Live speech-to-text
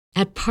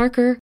At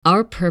Parker,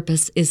 our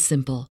purpose is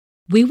simple.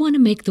 We want to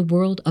make the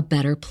world a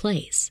better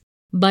place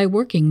by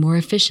working more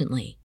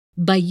efficiently,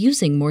 by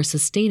using more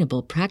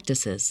sustainable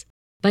practices,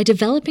 by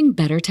developing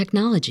better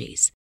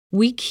technologies.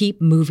 We keep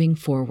moving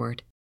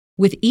forward.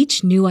 With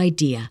each new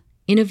idea,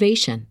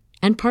 innovation,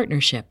 and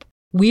partnership,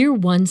 we're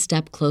one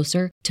step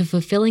closer to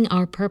fulfilling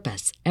our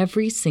purpose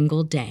every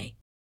single day.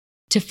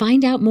 To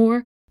find out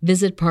more,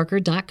 visit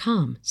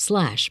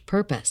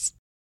parker.com/purpose.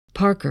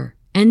 Parker,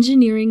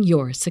 engineering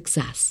your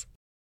success.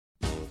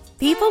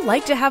 People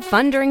like to have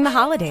fun during the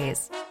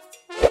holidays.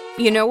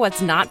 You know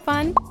what's not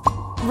fun?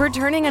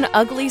 Returning an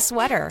ugly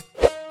sweater.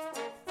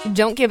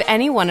 Don't give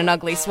anyone an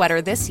ugly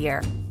sweater this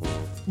year.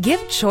 Give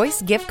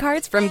Choice gift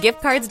cards from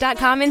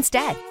giftcards.com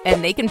instead,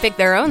 and they can pick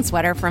their own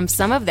sweater from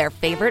some of their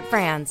favorite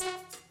brands.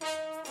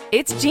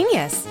 It's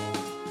genius.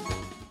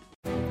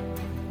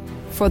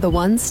 For the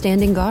ones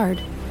standing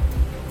guard.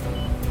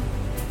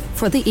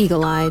 For the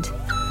eagle-eyed.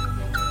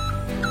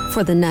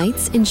 For the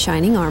knights in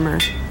shining armor.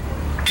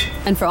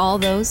 And for all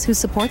those who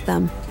support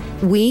them.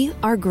 We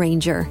are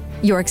Grainger,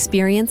 your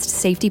experienced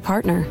safety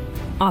partner,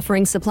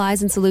 offering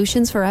supplies and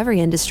solutions for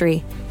every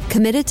industry,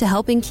 committed to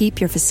helping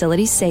keep your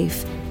facilities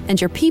safe and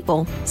your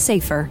people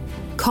safer.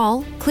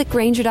 Call, click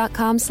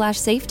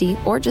Grainger.com/safety,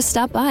 or just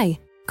stop by.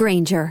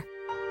 Grainger,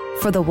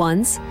 for the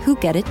ones who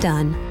get it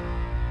done.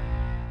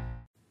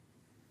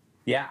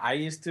 Yeah, I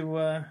used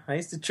to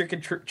trick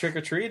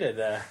or treat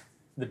at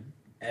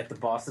the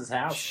boss's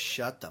house.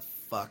 Shut the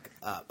fuck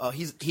up! Oh,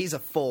 he's a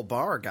full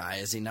bar guy,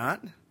 is he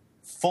not?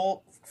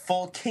 Full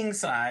king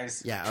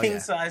size. Yeah,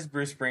 size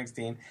Bruce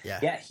Springsteen.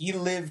 Yeah. He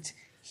lived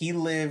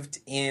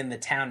in the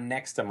town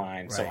next to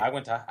mine. Right. So I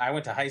went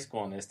to high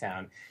school in this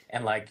town,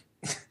 and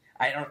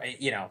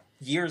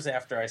years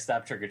after I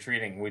stopped trick or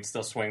treating, we'd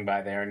still swing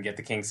by there and get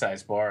the king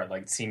size bar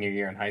like senior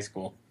year in high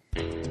school.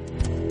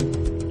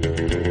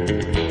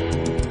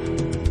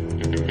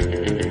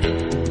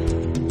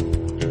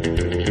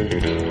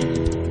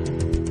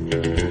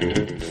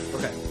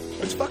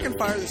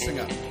 Fire this thing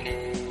up.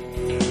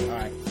 All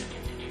right.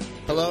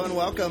 Hello and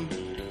welcome.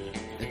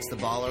 It's the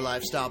Baller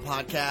Lifestyle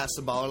Podcast,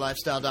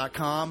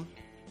 theballerlifestyle.com.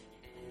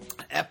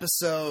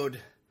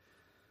 Episode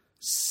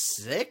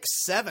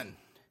 7.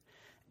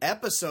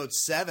 Episode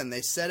 7.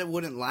 They said it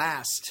wouldn't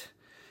last.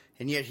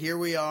 And yet here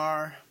we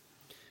are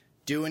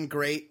doing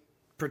great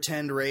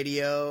pretend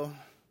radio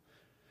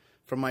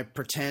from my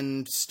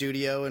pretend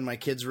studio in my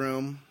kid's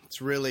room. It's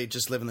really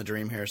just living the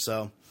dream here,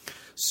 so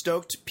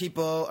stoked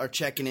people are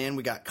checking in.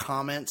 We got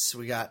comments.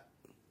 We got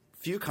a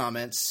few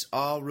comments,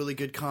 all really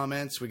good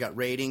comments. We got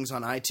ratings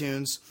on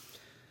iTunes.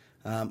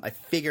 I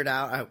figured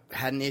out I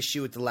had an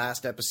issue with the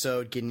last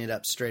episode getting it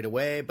up straight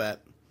away,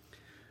 but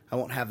I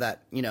won't have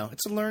that.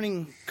 It's a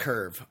learning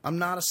curve. I'm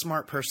not a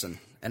smart person,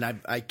 and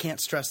I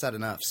can't stress that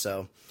enough.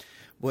 So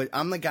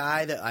I'm the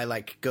guy that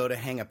I go to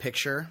hang a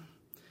picture,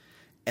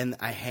 and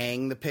I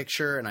hang the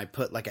picture, and I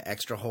put an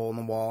extra hole in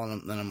the wall,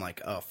 and then I'm like,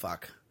 oh,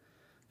 fuck.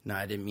 No,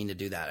 I didn't mean to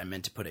do that. I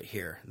meant to put it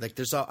here.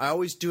 I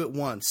always do it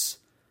once,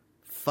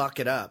 fuck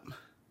it up,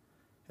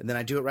 and then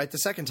I do it right the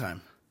second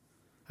time.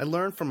 I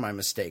learn from my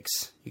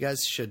mistakes. You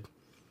guys should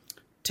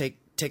take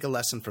a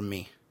lesson from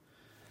me.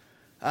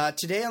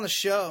 Today on the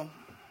show,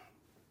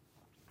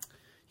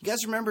 you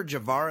guys remember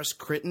Javaris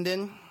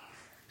Crittenden?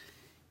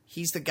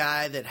 He's the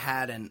guy that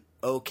had an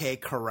OK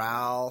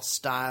Corral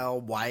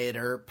style Wyatt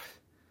Earp,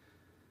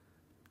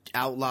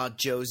 outlawed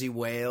Josie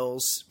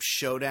Wales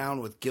showdown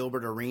with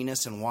Gilbert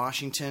Arenas in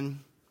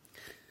Washington.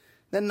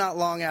 Then not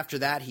long after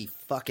that, he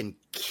fucking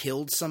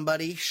killed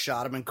somebody,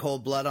 shot him in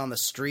cold blood on the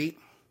street.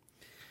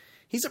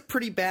 He's a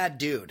pretty bad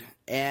dude,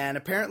 and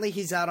apparently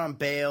he's out on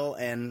bail,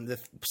 and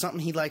something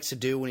he likes to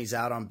do when he's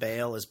out on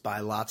bail is buy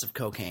lots of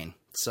cocaine.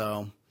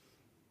 So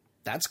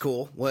that's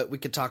cool. We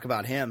could talk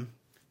about him.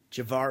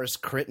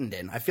 Javaris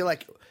Crittenden. I feel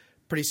like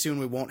pretty soon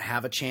we won't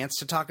have a chance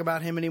to talk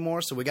about him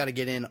anymore, so we got to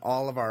get in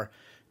all of our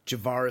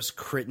Javaris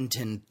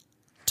Crittenden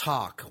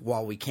talk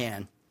while we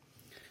can.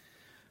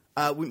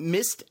 We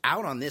missed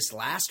out on this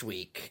last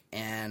week,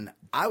 and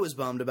I was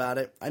bummed about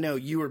it. I know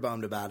you were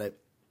bummed about it.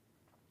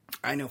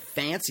 I know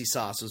Fancy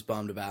Sauce was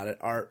bummed about it.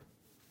 Our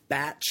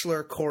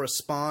Bachelor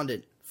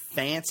correspondent,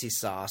 Fancy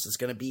Sauce, is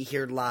going to be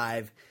here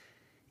live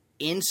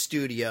in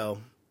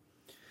studio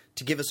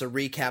to give us a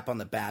recap on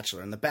The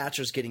Bachelor. And The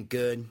Bachelor's getting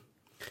good.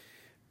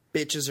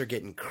 Bitches are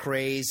getting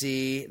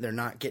crazy. They're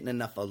not getting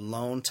enough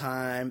alone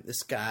time.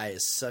 This guy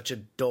is such a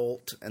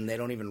dolt, and they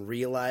don't even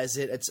realize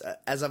it. It's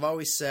as I've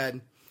always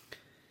said,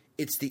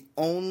 it's the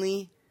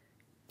only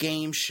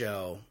game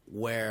show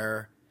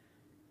where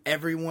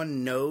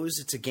everyone knows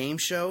it's a game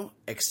show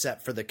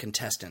except for the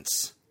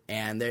contestants.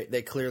 And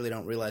they clearly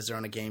don't realize they're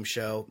on a game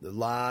show. A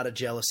lot of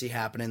jealousy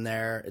happening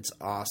there. It's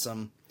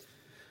awesome.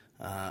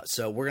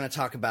 So we're going to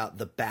talk about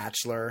The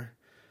Bachelor.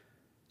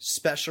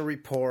 Special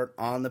report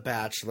on The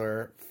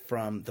Bachelor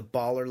from the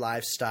Baller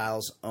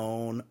Lifestyle's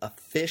own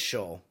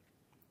official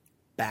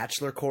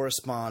Bachelor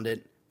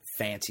correspondent,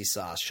 Fancy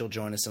Sauce. She'll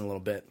join us in a little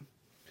bit.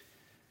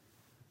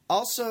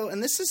 Also,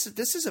 and this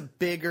is a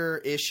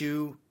bigger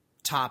issue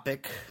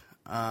topic.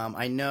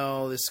 I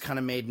know this kind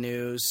of made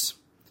news.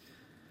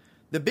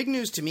 The big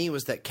news to me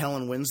was that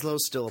Kellen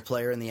Winslow's still a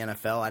player in the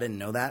NFL. I didn't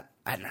know that.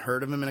 I hadn't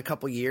heard of him in a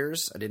couple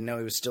years. I didn't know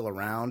he was still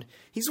around.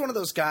 He's one of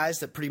those guys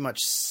that pretty much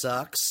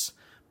sucks,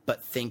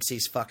 but thinks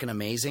he's fucking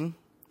amazing.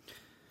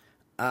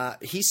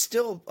 He's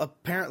still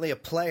apparently a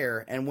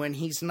player, and when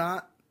he's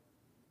not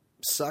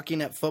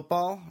sucking at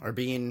football or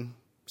being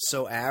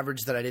so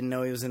average that I didn't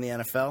know he was in the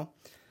NFL,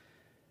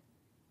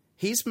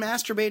 he's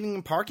masturbating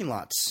in parking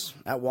lots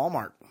at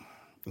Walmart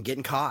and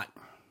getting caught.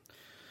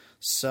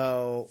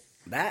 So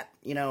that,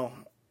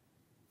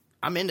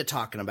 I'm into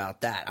talking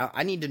about that.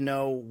 I need to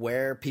know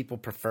where people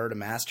prefer to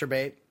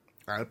masturbate.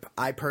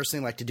 I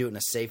personally like to do it in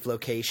a safe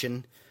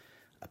location,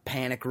 a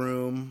panic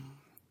room,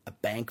 a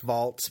bank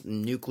vault,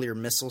 nuclear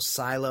missile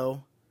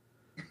silo,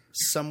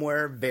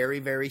 somewhere very,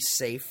 very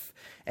safe.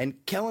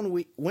 And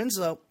Kellen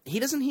Winslow, he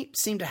doesn't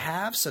seem to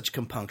have such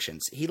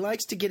compunctions. He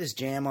likes to get his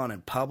jam on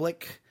in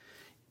public,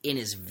 in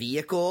his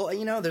vehicle.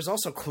 There's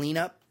also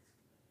cleanup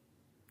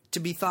to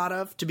be thought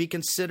of, to be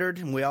considered,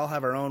 and we all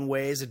have our own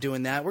ways of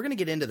doing that. We're going to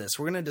get into this.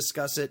 We're going to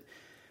discuss it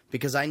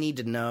because I need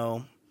to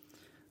know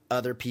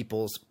other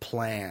people's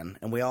plan,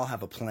 and we all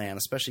have a plan,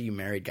 especially you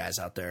married guys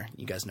out there.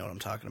 You guys know what I'm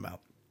talking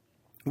about.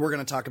 We're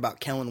going to talk about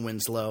Kellen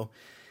Winslow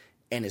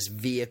and his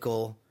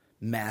vehicle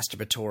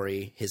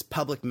masturbatory, his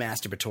public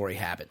masturbatory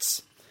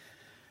habits.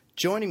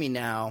 Joining me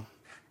now,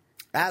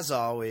 as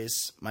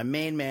always, my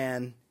main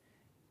man,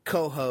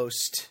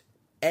 co-host,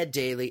 Ed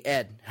Daly.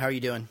 Ed, how are you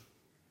doing?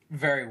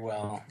 Very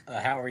well.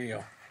 How are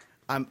you?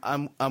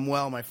 I'm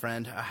well, my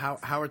friend. How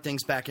are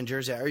things back in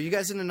Jersey? Are you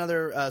guys in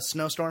another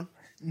snowstorm?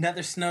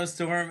 Another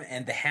snowstorm,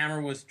 and the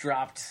hammer was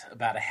dropped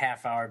about a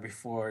half hour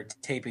before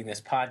taping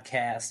this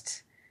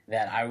podcast.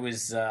 That I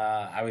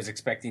was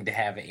expecting to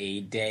have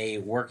a day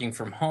working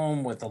from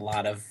home with a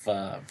lot of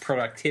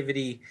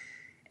productivity,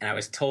 and I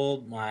was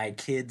told my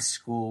kids'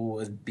 school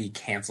would be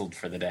canceled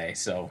for the day.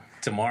 So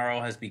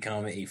tomorrow has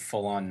become a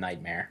full-on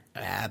nightmare.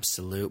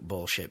 Absolute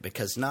bullshit.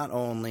 Because not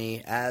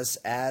only as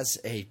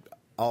a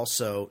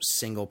also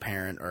single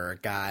parent or a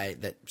guy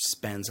that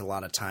spends a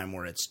lot of time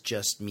where it's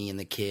just me and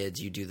the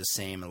kids, you do the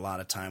same. A lot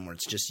of time where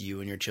it's just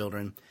you and your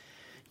children.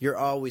 You're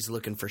always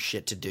looking for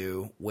shit to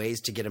do,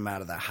 ways to get them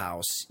out of the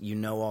house. You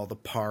know all the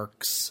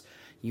parks.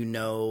 You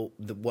know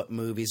what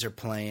movies are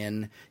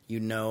playing. You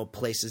know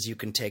places you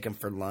can take them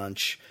for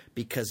lunch.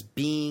 Because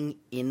being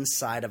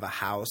inside of a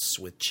house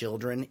with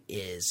children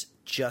is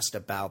just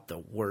about the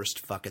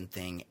worst fucking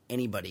thing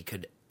anybody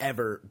could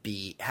ever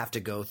have to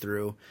go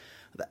through.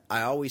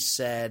 I always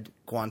said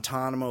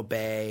Guantanamo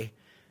Bay,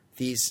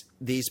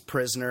 these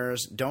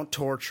prisoners, don't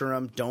torture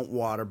them, don't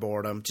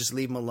waterboard them, just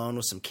leave them alone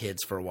with some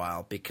kids for a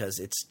while because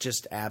it's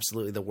just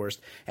absolutely the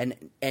worst.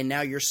 And now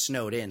you're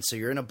snowed in, so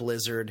you're in a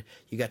blizzard.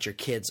 You got your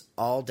kids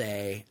all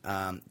day.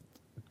 Bad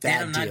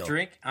and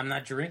deal. I'm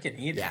not drinking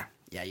either.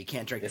 Yeah, you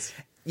can't drink. It's,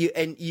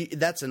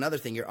 that's another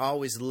thing. You're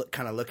always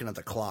kind of looking at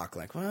the clock,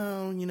 like,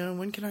 well,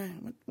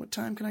 what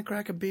time can I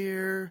crack a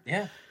beer?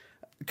 Yeah.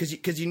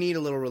 Because you need a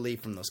little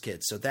relief from those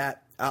kids. So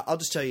that I'll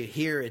just tell you,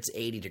 here it's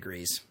 80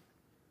 degrees.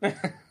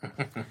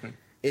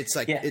 It's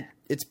like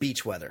it's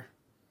beach weather.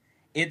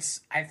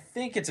 I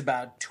think it's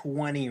about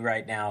 20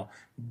 right now,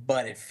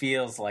 but it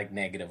feels like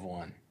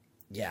 -1.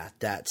 Yeah,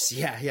 that's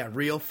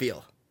real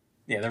feel.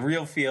 Yeah, the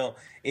real feel.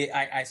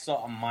 I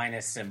saw a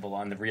minus symbol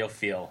on the real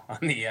feel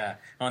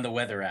on the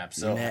weather app.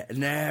 So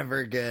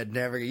never good.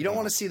 You don't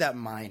want to see that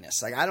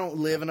minus. Like I don't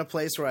live in a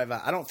place where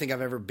I don't think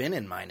I've ever been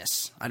in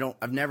minus.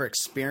 I've never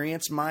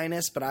experienced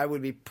minus, but I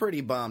would be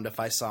pretty bummed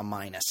if I saw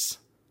minus.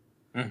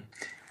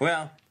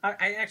 Well,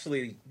 I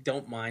actually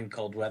don't mind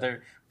cold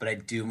weather, but I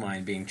do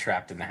mind being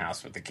trapped in the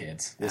house with the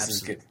kids. This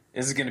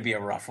is going to be a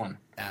rough one.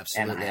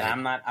 Absolutely.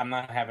 And I'm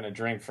not having a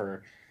drink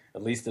for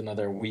at least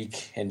another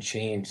week and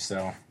change.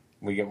 So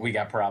we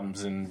got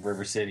problems in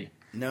River City.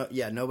 No,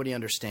 yeah, nobody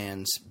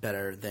understands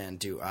better than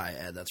do I,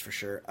 Ed. That's for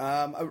sure.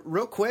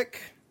 Real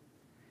quick,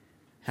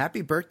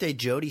 happy birthday,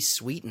 Jodie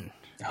Sweetin.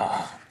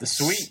 Oh, the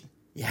sweet.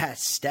 Yeah,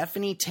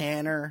 Stephanie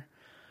Tanner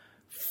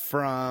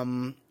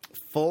from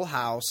Full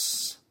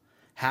House.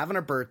 Having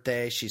a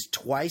birthday. She's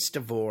twice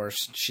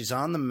divorced. She's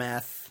on the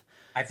meth.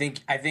 I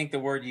think the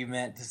word you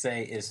meant to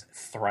say is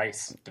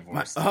thrice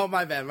divorced.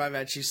 My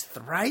bad. She's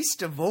thrice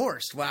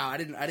divorced. Wow, I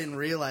didn't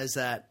realize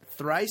that.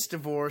 Thrice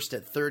divorced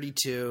at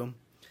 32.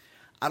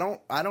 I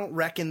don't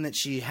reckon that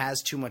she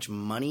has too much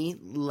money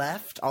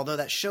left, although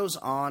that show's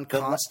on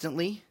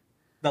constantly.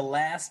 The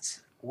last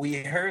we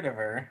heard of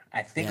her,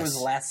 I think it was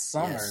last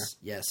summer.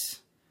 Yes.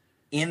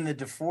 In the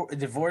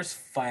divorce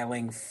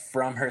filing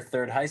from her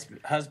third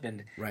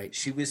husband, right?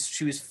 She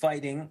was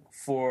fighting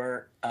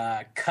for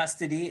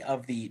custody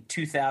of the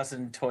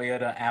 2000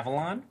 Toyota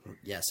Avalon.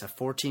 Yes, a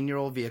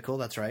 14-year-old vehicle.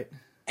 That's right.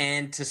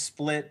 And to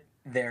split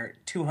their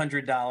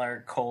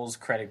 $200 Kohl's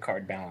credit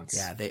card balance.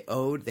 Yeah, they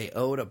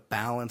owed a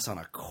balance on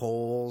a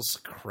Kohl's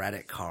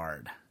credit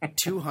card.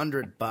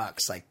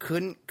 $200. I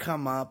couldn't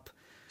come up.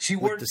 She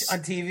worked on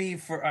TV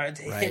for a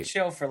hit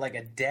show for like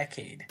a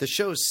decade. The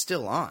show's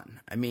still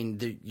on. I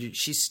mean,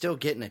 she's still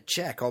getting a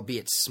check,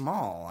 albeit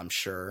small, I'm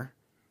sure.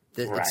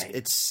 Right.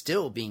 It's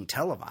still being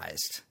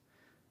televised.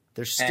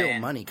 There's still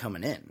money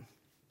coming in.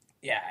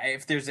 Yeah,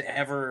 if there's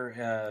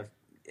ever,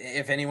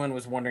 if anyone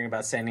was wondering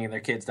about sending their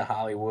kids to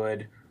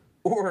Hollywood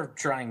or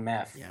trying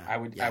meth, I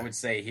would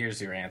say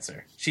here's your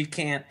answer. She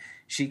can't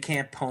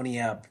pony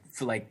up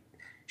for like.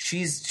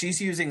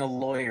 She's using a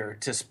lawyer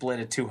to split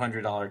a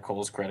 $200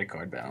 Kohl's credit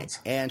card balance,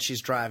 and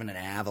she's driving an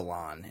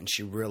Avalon, and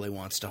she really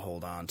wants to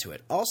hold on to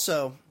it.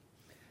 Also,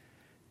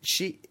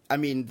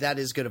 that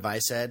is good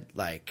advice, Ed.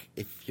 Like,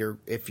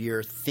 if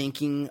you're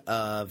thinking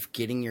of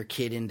getting your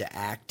kid into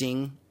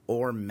acting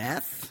or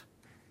meth,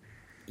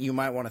 you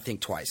might want to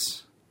think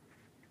twice.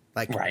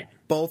 Like,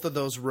 both of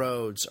those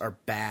roads are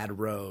bad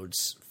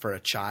roads for a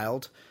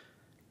child,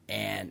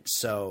 and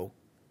so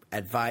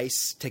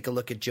advice: take a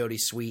look at Jodie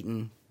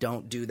Sweetin.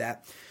 Don't do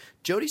that.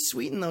 Jodie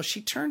Sweetin, though,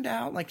 she turned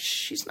out like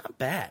she's not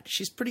bad.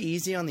 She's pretty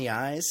easy on the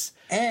eyes.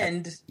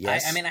 And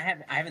yes.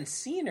 I haven't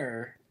seen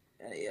her.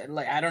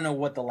 Like, I don't know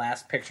what the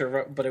last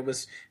picture, but it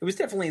was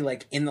definitely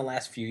like in the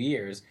last few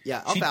years.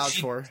 Yeah, I'll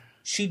vouch for her.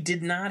 She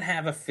did not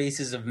have a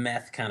Faces of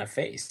Meth kind of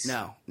face.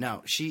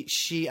 No.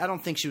 She I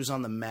don't think she was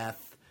on the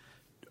meth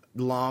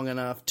long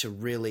enough to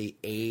really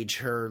age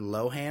her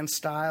Lohan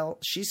style.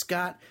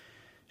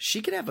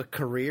 She could have a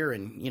career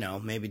in,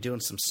 maybe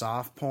doing some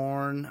soft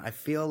porn. I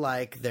feel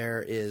like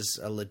there is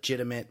a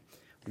legitimate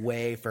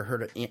way for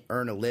her to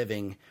earn a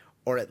living,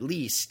 or at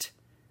least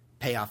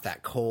pay off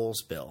that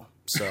Kohl's bill.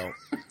 So,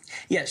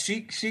 yeah,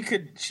 she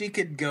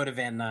could go to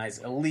Van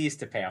Nuys at least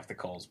to pay off the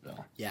Kohl's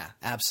bill. Yeah,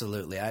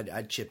 absolutely.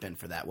 I'd chip in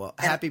for that. Well,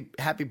 happy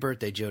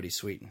birthday, Jodie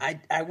Sweetin.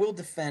 I will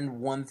defend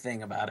one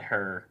thing about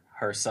her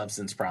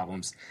substance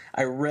problems.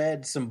 I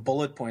read some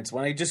bullet points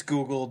when I just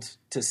Googled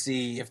to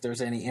see if there's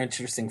any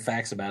interesting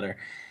facts about her.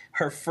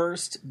 Her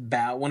first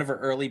bout, one of her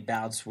early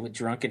bouts with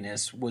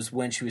drunkenness, was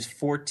when she was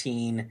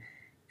 14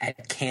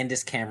 at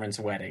Candace Cameron's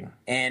wedding.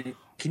 And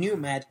can you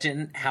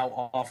imagine how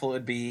awful it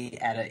would be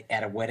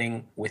at a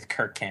wedding with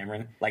Kirk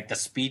Cameron? Like the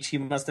speech he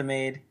must have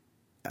made.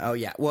 Oh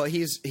yeah. Well,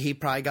 he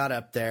probably got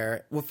up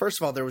there. Well,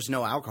 first of all, there was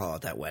no alcohol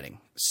at that wedding,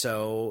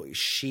 so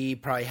she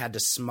probably had to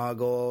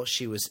smuggle.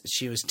 She was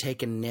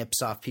taking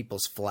nips off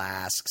people's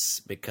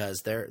flasks because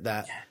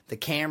the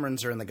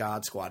Camerons are in the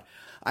God Squad.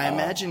 I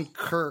imagine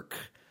Kirk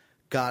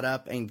got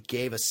up and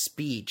gave a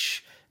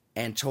speech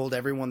and told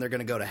everyone they're going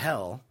to go to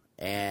hell,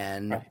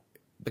 and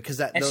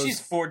because she's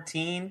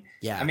 14.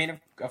 Yeah. I mean,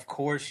 of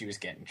course she was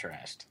getting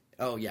trashed.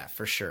 Oh yeah,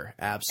 for sure,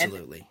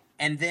 absolutely.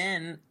 And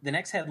then the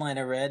next headline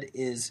I read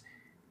is,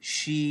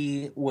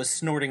 she was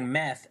snorting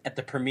meth at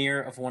the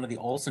premiere of one of the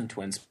Olsen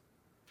twins.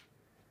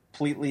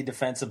 Completely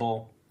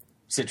defensible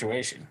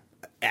situation.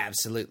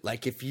 Absolutely.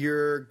 Like, if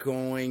you're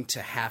going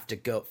to have to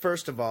go...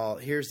 First of all,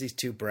 here's these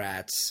two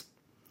brats.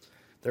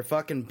 They're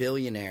fucking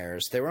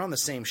billionaires. They were on the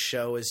same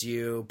show as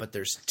you, but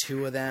there's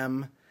two of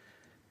them.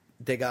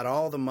 They got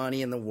all the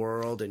money in the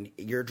world, and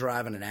you're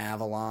driving an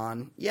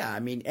Avalon. Yeah, I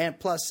mean, and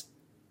plus...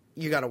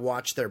 You got to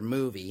watch their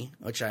movie,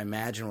 which I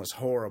imagine was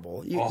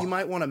horrible. You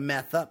might want to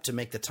meth up to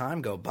make the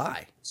time go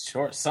by.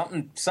 Sure,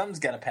 something's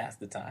got to pass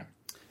the time.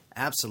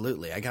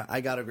 Absolutely, I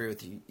got to agree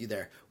with you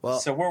there.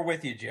 Well, so we're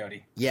with you,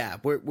 Jody. Yeah,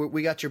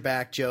 we got your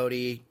back,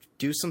 Jody.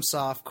 Do some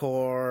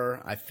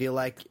softcore. I feel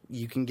like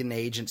you can get an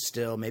agent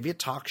still. Maybe a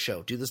talk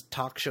show. Do this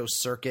talk show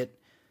circuit.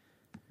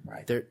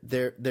 Right.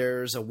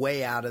 There's a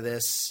way out of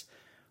this.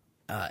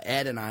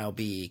 Ed and I will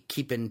be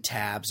keeping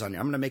tabs on you.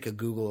 I'm going to make a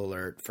Google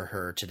alert for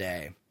her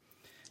today.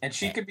 And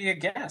she could be a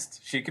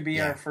guest. She could be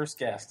our first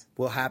guest.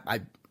 We'll have.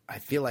 I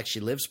feel like she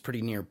lives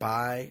pretty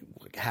nearby.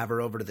 Have her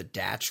over to the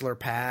Datchler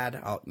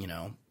pad.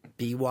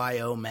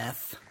 BYO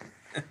meth.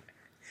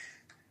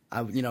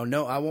 I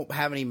won't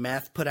have any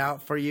meth put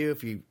out for you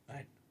if you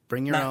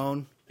bring your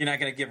own. You're not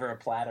going to give her a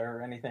platter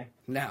or anything?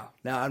 No,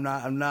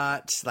 I'm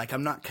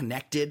not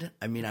connected.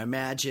 I mean, I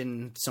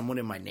imagine someone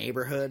in my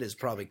neighborhood is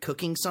probably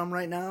cooking some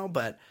right now,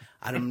 but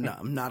I'm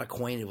not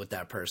acquainted with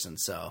that person,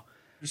 so.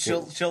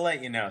 She'll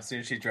let you know as soon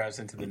as she drives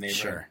into the neighborhood.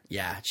 Sure.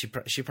 Yeah. She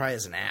probably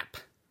has an app.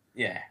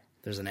 Yeah.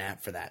 There's an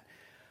app for that.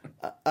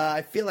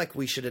 I feel like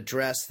we should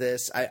address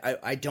this.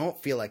 I don't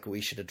feel like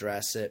we should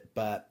address it,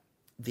 but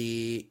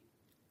the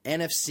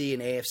NFC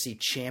and AFC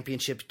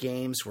championship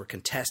games were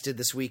contested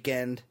this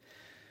weekend.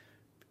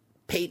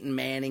 Peyton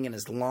Manning and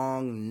his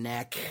long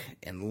neck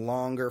and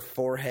longer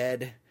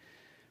forehead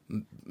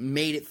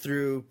made it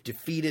through,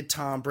 defeated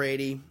Tom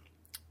Brady,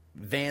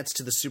 advanced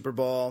to the Super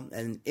Bowl,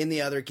 and in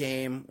the other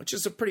game, which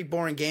is a pretty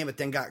boring game, but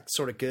then got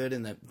sort of good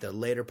in the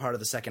later part of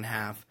the second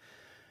half,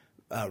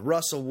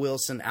 Russell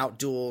Wilson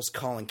outduels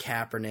Colin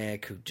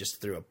Kaepernick, who just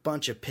threw a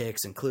bunch of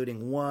picks,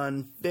 including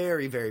one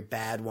very, very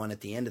bad one at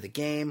the end of the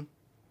game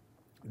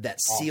that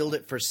sealed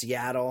it for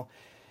Seattle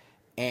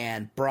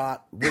and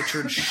brought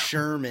Richard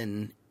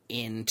Sherman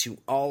into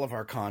all of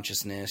our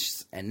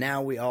consciousness, and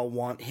now we all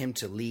want him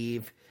to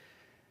leave.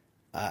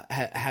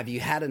 Have you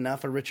had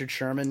enough of Richard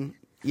Sherman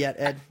yet,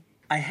 Ed?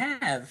 I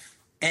have.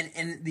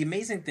 And the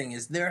amazing thing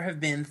is there have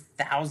been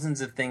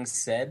thousands of things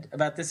said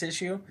about this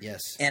issue.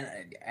 Yes.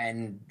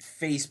 And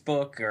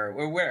Facebook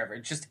or wherever,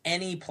 just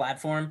any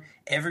platform,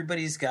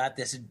 everybody's got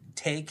this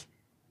take,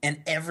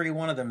 and every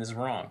one of them is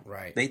wrong.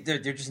 Right. They're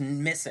just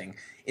missing.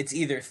 It's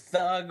either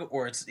thug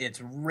or it's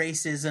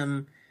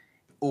racism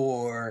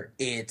or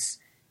it's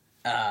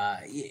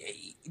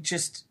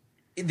just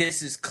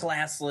this is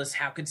classless.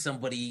 How could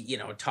somebody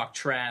talk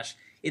trash?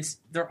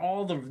 They're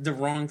all the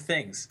wrong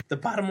things. The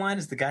bottom line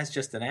is the guy's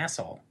just an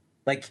asshole.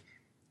 Like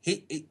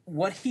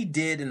what he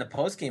did in the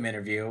post-game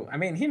interview, I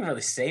mean, he didn't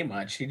really say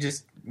much. He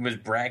just was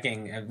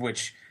bragging,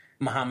 which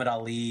Muhammad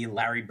Ali,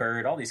 Larry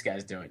Bird, all these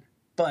guys do it.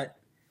 But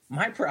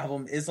my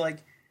problem is,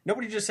 like,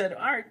 nobody just said,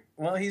 all right,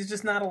 well, he's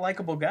just not a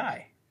likable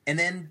guy. And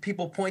then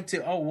people point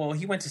to, oh, well,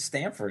 he went to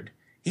Stanford.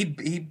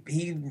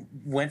 He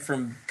went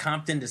from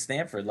Compton to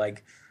Stanford.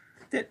 Like,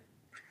 that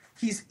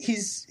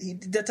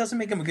that doesn't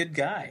make him a good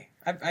guy.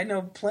 I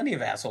know plenty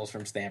of assholes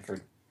from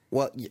Stanford.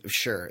 Well,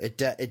 sure, it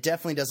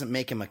definitely doesn't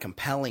make him a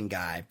compelling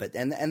guy, but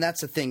and that's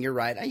the thing. You're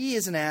right. He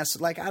is an ass.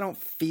 Like, I don't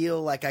feel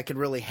like I could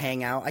really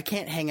hang out. I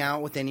can't hang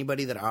out with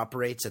anybody that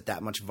operates at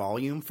that much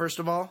volume. First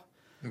of all,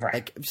 right?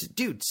 Like,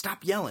 dude,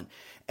 stop yelling.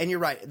 And you're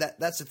right.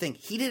 That's the thing.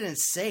 He didn't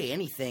say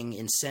anything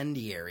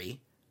incendiary.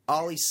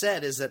 All he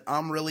said is that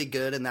I'm really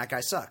good and that guy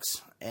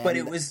sucks. And but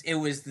it was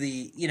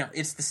the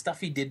it's the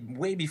stuff he did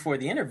way before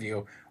the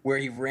interview where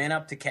he ran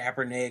up to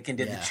Kaepernick and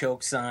did the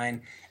choke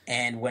sign,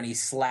 and when he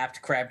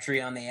slapped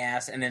Crabtree on the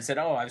ass and then said,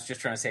 "Oh, I was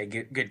just trying to say a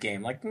good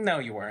game." Like, no,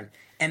 you weren't.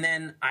 And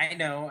then I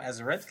know, as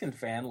a Redskins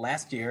fan,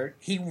 last year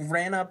he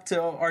ran up to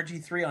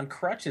RG3 on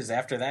crutches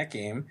after that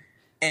game.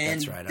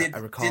 And that's right. I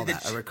recall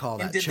that.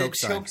 And did the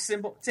choke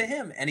symbol to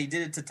him, and he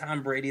did it to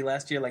Tom Brady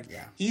last year. Like,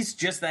 he's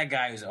just that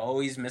guy who's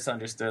always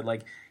misunderstood.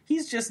 Like,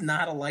 he's just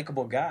not a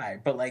likable guy.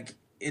 But like,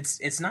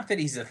 it's not that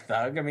he's a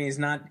thug. I mean,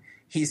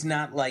 he's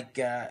not like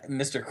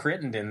Mr.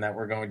 Crittenden that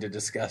we're going to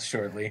discuss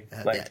shortly.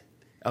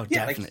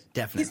 Definite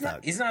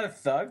thug. He's not a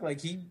thug.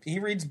 Like, he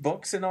reads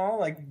books and all.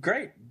 Like,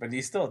 great, but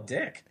he's still a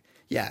dick.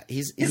 Yeah,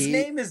 his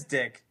name is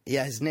Dick.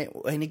 Yeah, his name,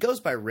 and he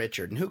goes by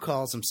Richard. And who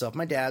calls himself?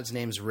 My dad's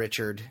name's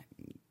Richard.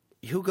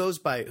 Who goes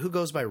by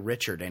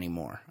Richard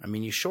anymore? I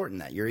mean, you shorten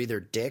that. You're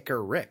either Dick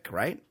or Rick,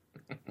 right?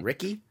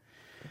 Ricky?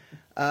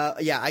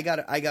 I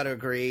gotta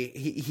agree.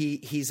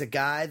 He's a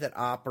guy that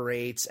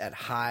operates at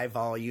high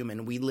volume,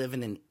 and we live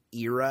in an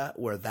era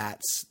where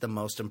that's the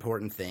most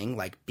important thing.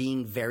 Like,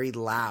 being very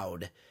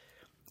loud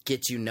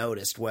gets you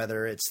noticed,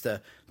 whether it's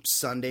the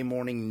Sunday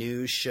morning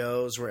news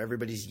shows where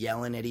everybody's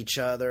yelling at each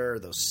other, or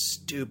those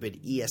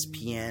stupid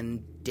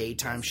ESPN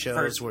daytime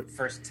shows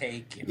First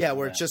Take.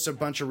 Where it's just a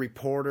bunch of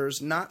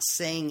reporters not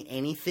saying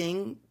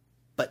anything,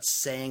 but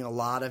saying a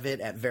lot of it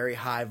at very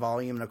high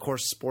volume. And of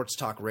course, sports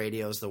talk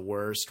radio is the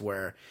worst,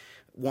 where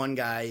one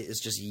guy is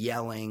just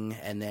yelling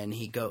and then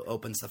he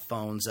opens the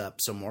phones up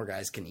so more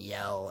guys can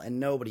yell and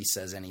nobody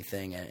says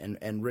anything.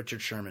 And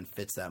Richard Sherman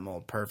fits that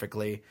mold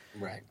perfectly.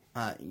 Right.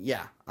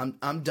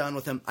 I'm done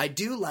with him. I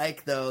do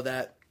like, though,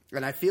 that,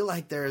 and I feel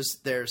like there's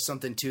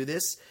something to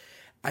this.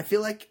 I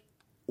feel like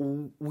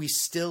we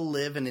still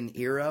live in an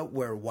era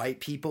where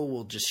white people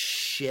will just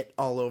shit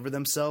all over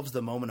themselves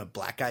the moment a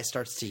black guy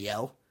starts to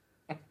yell.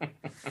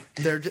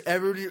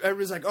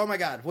 Everybody's like, "Oh my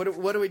God,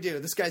 what do we do?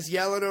 This guy's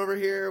yelling over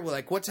here. We're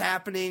like, what's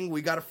happening?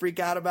 We got to freak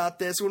out about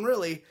this." When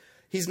really,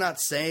 he's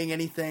not saying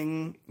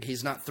anything.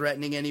 He's not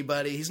threatening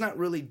anybody. He's not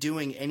really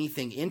doing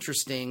anything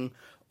interesting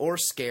or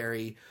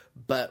scary.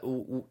 But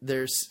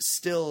there's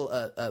still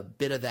a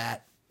bit of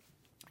that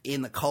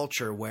in the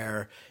culture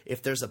where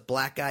if there's a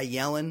black guy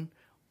yelling,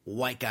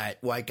 white guys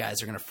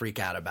are going to freak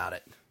out about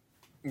it.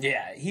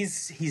 Yeah,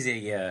 he's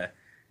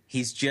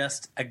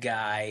just a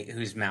guy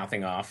who's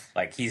mouthing off.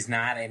 Like, he's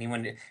not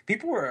anyone.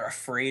 People were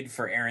afraid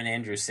for Erin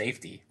Andrews'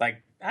 safety.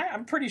 Like,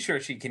 I'm pretty sure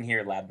she can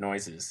hear loud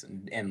noises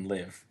and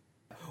live.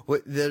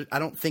 I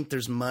don't think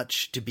there's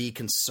much to be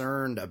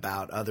concerned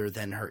about other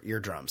than her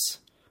eardrums.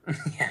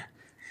 Yeah.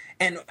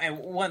 And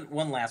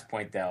one last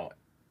point, though.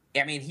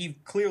 I mean, he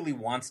clearly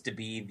wants to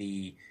be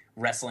the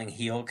wrestling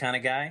heel kind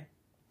of guy.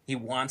 He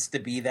wants to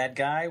be that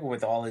guy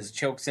with all his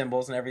choke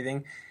symbols and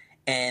everything.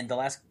 And the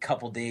last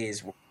couple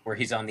days where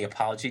he's on the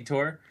apology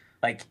tour,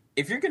 like,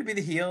 if you're going to be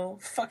the heel,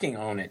 fucking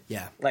own it.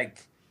 Yeah.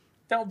 Like,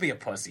 don't be a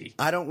pussy.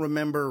 I don't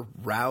remember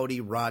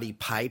Rowdy Roddy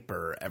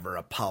Piper ever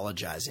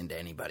apologizing to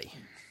anybody.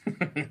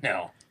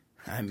 No.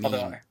 I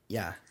mean,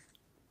 yeah.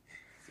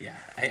 Yeah,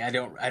 I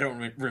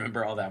don't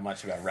remember all that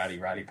much about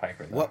Rowdy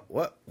Piper, though.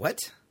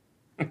 What?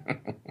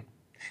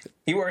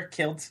 He wore a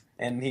kilt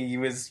and he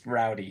was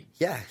rowdy.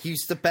 Yeah,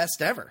 he's the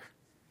best ever.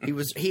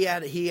 He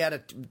had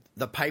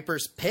the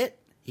Piper's Pit.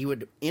 He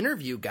would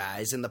interview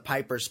guys in the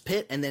Piper's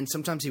Pit, and then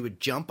sometimes he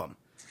would jump them,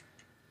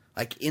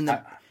 like in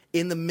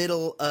the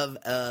middle of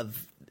the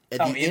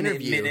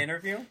interview.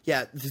 Mid-interview?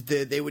 Yeah,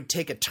 they would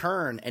take a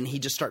turn, and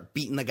he'd just start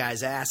beating the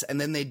guy's ass, and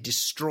then they'd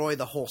destroy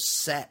the whole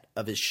set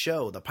of his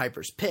show, the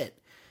Piper's Pit.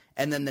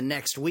 And then the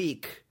next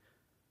week,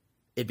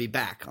 it'd be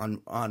back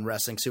on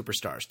Wrestling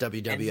Superstars,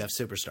 WWF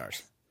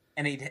Superstars.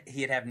 And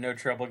he'd have no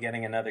trouble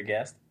getting another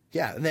guest?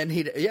 Yeah, and then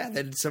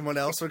then someone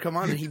else would come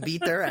on, and he'd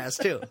beat their ass,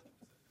 too.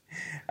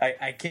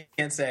 I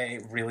can't say I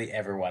really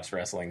ever watched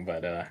wrestling,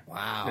 but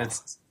wow.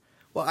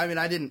 Well, I mean,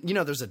 I didn't. You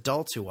know, there's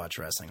adults who watch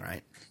wrestling,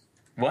 right?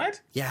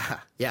 What? Yeah.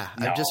 No.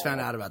 I've just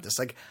found out about this.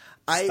 Like,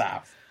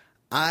 Stop.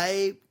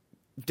 I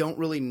don't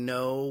really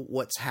know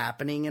what's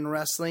happening in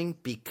wrestling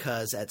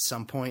because at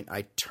some point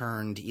I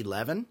turned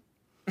 11.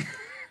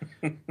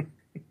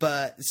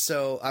 But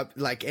so,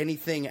 like,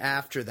 anything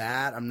after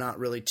that, I'm not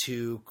really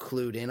too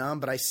clued in on.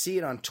 But I see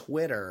it on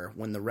Twitter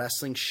when the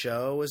wrestling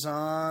show is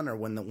on, or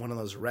when one of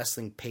those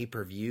wrestling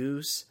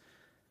pay-per-views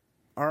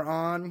are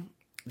on.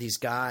 These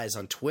guys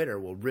on Twitter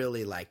will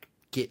really, like,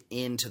 get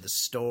into the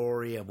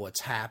story of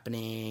what's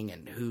happening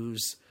and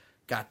who's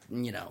got,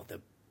 you know,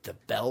 the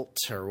belt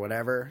or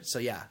whatever. So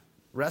yeah,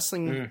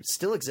 wrestling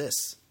still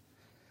exists.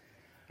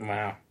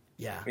 Wow.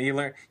 Yeah.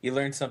 You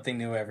learn something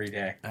new every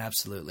day.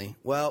 Absolutely.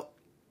 Well,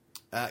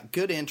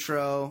 good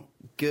intro.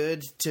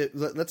 Good to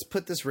let's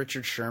put this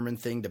Richard Sherman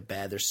thing to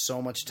bed. There's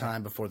so much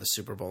time before the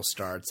Super Bowl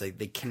starts.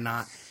 They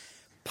cannot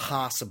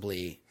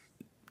possibly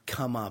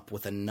come up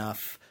with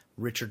enough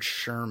Richard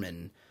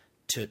Sherman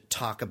to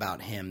talk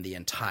about him the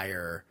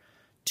entire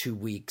 2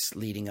 weeks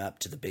leading up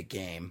to the big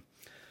game.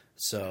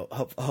 So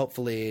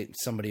hopefully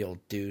somebody will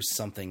do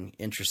something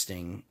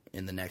interesting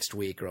in the next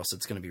week, or else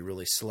it's going to be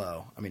really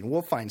slow. I mean,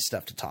 we'll find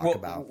stuff to talk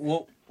about.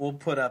 We'll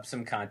put up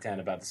some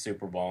content about the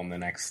Super Bowl in the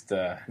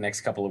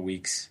next couple of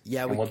weeks.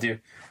 Yeah, and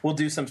we'll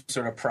do some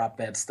sort of prop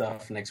bet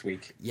stuff next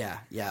week. Yeah.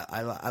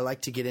 I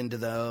like to get into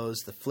those,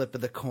 the flip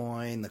of the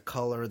coin, the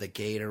color, the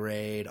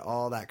Gatorade,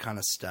 all that kind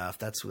of stuff.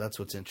 That's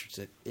what's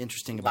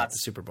interesting about the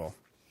Super Bowl.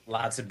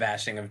 Lots of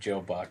bashing of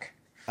Joe Buck.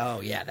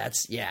 Oh yeah,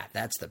 that's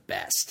the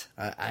best.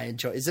 I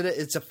enjoy.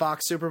 It's a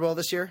Fox Super Bowl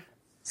this year?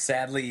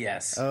 Sadly,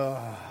 yes.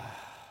 Oh,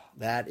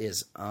 that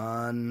is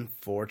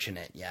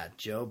unfortunate. Yeah,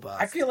 Joe Buck.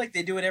 I feel like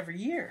they do it every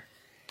year.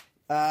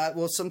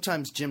 Well,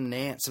 sometimes Jim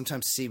Nantz,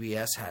 sometimes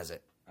CBS has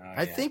it.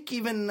 I think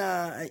even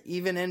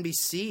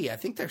NBC. I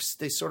think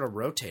they sort of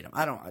rotate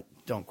them.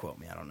 Don't quote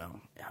me. I don't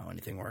know how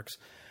anything works.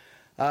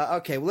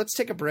 Okay, well, let's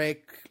take a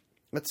break.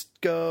 Let's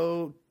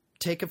go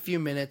take a few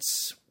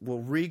minutes.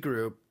 We'll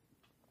regroup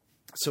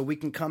so we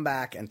can come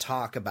back and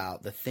talk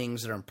about the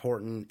things that are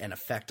important and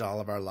affect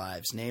all of our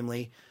lives,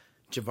 namely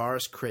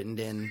Javaris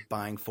Crittenden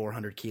buying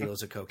 400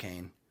 kilos of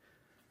cocaine.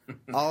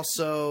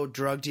 Also,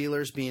 drug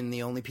dealers being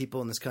the only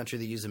people in this country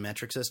that use a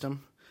metric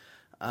system.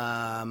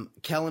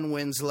 Kellen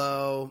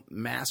Winslow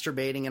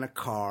masturbating in a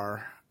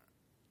car,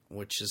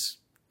 which is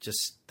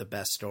just the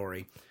best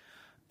story.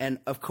 And,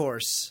 of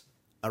course,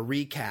 a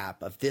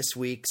recap of this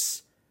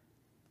week's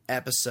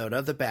episode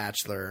of The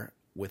Bachelor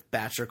with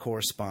Bachelor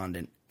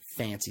correspondent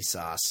Fancy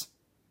Sauce.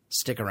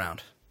 Stick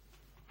around.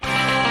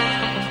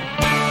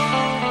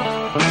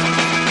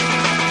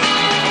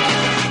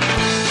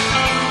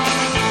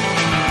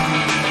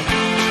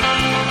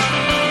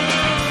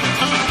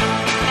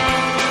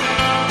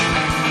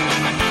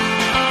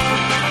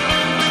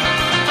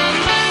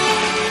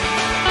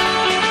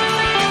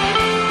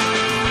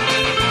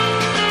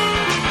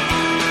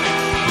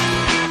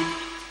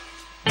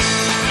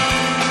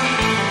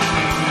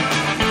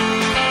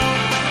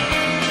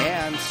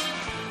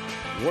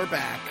 We're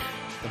back.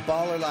 The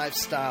Baller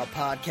Lifestyle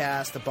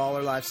Podcast,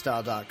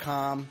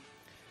 theballerlifestyle.com.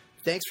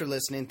 Thanks for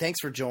listening. Thanks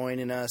for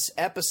joining us.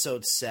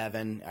 Episode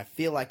 7. I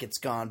feel like it's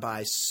gone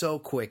by so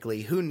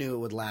quickly. Who knew it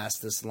would last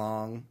this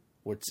long?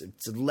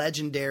 It's a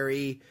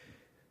legendary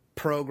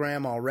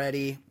program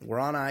already. We're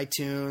on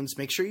iTunes.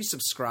 Make sure you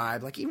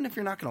subscribe. Like, even if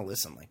you're not going to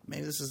listen, like,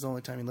 maybe this is the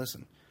only time you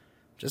listen.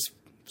 Just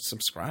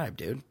subscribe,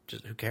 dude.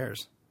 Just, who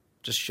cares?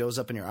 Just shows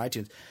up in your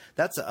iTunes.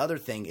 That's the other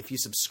thing. If you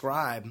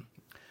subscribe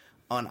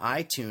on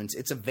iTunes,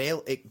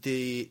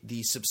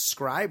 the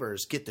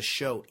subscribers get the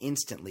show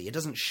instantly. It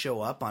doesn't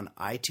show up on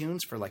iTunes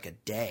for like a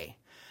day.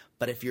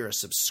 But if you're a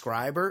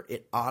subscriber,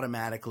 it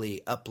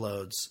automatically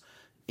uploads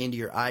into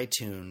your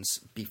iTunes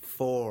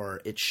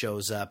before it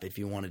shows up if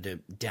you wanted to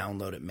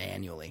download it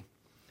manually.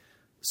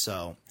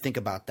 So think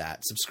about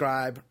that.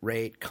 Subscribe,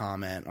 rate,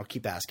 comment. I'll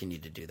keep asking you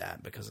to do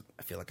that because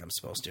I feel like I'm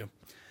supposed to.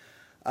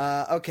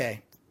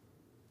 Okay.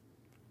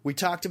 We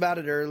talked about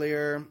it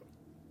earlier.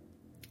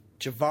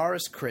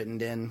 Javaris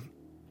Crittenden,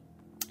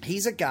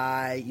 he's a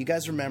guy, you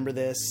guys remember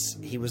this,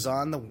 he was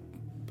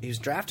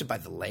drafted by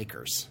the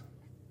Lakers,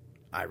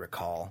 I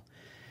recall.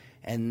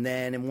 And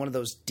then in one of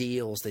those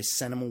deals, they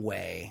sent him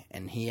away,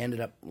 and he ended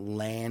up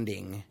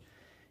landing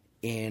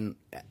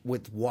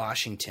with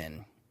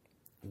Washington,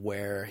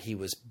 where he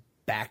was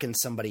backing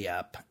somebody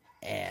up,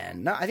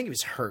 and I think he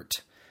was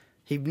hurt.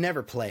 He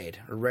never played,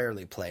 or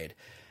rarely played.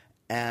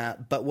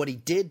 But what he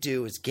did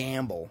do is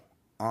gamble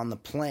on the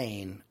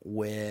plane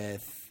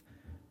with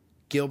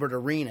Gilbert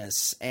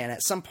Arenas, and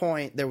at some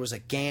point there was a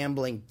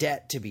gambling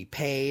debt to be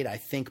paid, I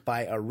think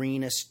by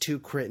Arenas to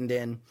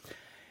Crittenden,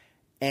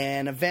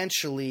 and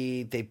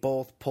eventually they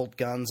both pulled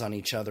guns on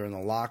each other in the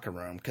locker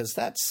room, because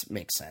that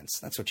makes sense.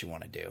 That's what you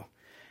want to do.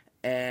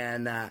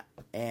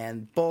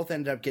 And both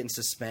ended up getting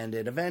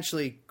suspended.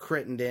 Eventually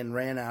Crittenden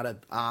ran out of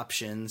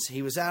options.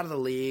 He was out of the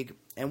league,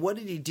 and what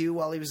did he do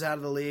while he was out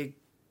of the league?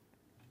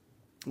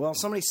 Well,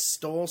 somebody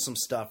stole some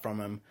stuff from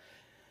him,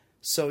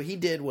 so he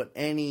did what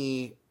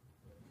any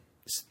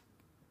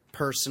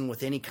person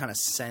with any kind of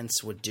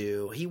sense would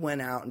do. He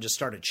went out and just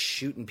started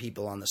shooting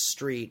people on the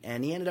street,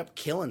 and he ended up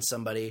killing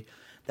somebody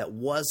that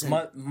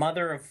wasn't...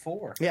 Mother of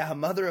four. Yeah, a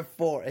mother of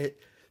four.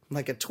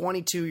 Like a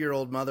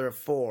 22-year-old mother of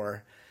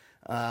four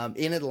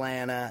in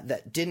Atlanta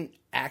that didn't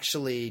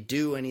actually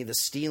do any of the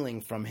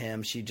stealing from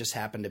him. She just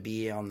happened to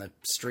be on the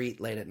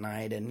street late at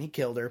night, and he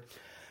killed her.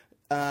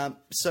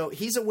 So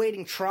he's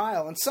awaiting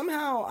trial, and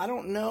somehow, I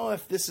don't know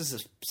if this is a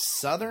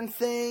Southern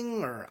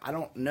thing, or I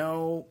don't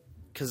know,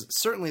 because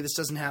certainly this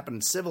doesn't happen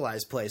in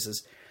civilized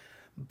places,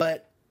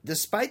 but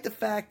despite the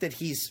fact that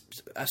he's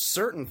a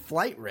certain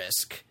flight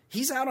risk,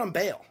 he's out on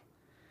bail.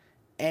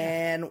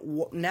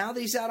 And now that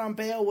he's out on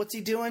bail, what's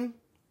he doing?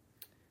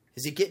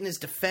 Is he getting his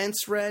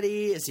defense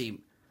ready? Is he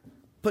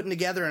putting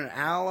together an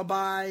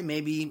alibi?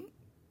 Maybe,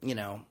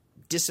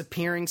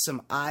 disappearing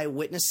some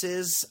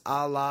eyewitnesses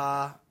a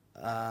la...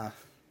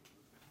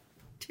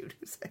 dude,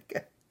 who's that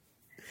guy?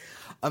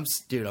 I'm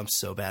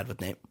so bad with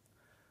name.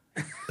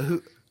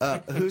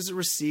 Who's the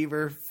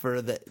receiver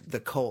for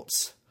the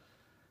Colts?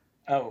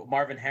 Oh,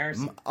 Marvin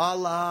Harrison. A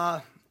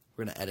la,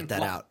 we're gonna edit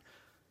that out.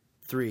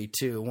 3,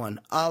 2, 1.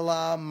 A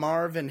la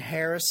Marvin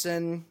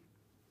Harrison.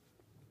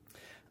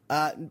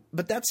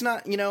 But that's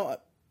not, Javaris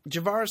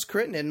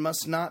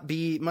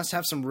Crittenton must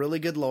have some really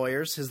good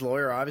lawyers. His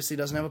lawyer obviously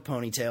doesn't have a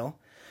ponytail,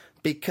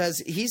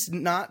 because he's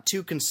not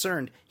too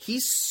concerned.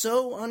 He's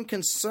so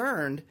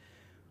unconcerned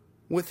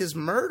with his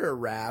murder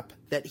rap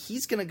that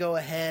he's going to go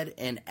ahead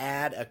and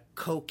add a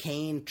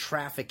cocaine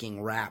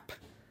trafficking rap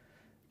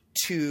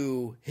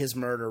to his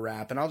murder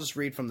rap. And I'll just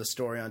read from the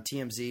story on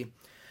TMZ.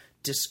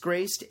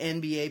 Disgraced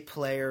NBA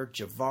player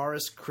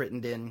Javaris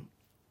Crittenton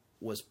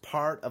was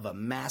part of a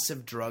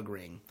massive drug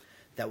ring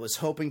that was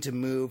hoping to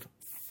move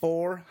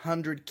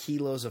 400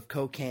 kilos of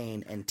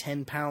cocaine and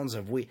 10 pounds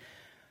of weed.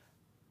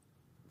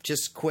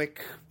 Just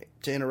quick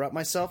to interrupt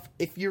myself.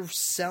 If you're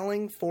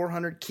selling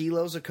 400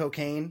 kilos of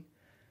cocaine,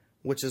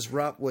 which is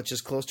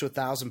close to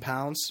 1,000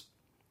 pounds,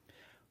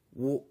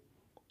 do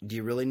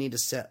you really need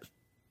to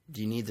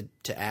do you need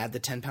to add the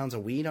 10 pounds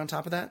of weed on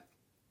top of that?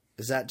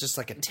 Is that just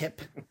like a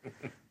tip?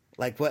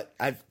 Like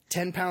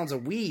 10 pounds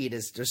of weed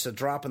is just a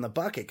drop in the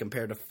bucket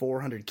compared to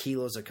 400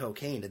 kilos of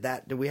cocaine.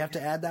 Did we have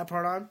to add that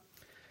part on?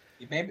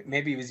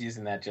 Maybe he was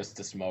using that just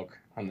to smoke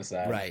on the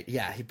side. Right.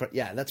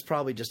 Yeah. That's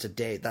probably just a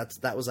date.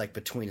 That was like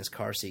between his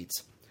car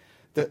seats.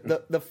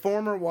 The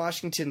former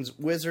Washington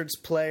Wizards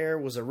player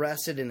was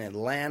arrested in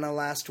Atlanta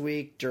last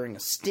week during a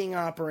sting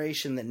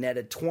operation that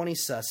netted 20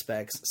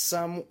 suspects,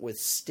 some with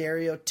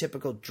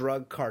stereotypical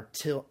drug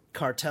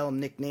cartel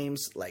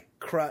nicknames like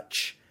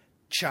Crutch,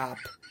 Chop,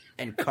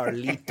 and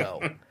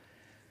Carlito.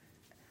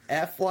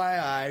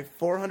 FYI,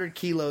 400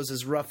 kilos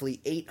is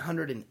roughly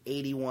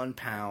 881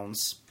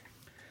 pounds.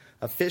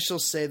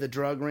 Officials say the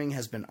drug ring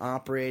has been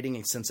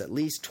operating since at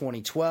least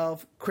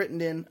 2012.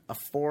 Crittenton, a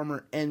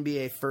former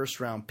NBA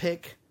first-round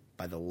pick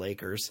by the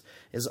Lakers,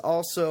 is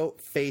also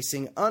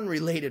facing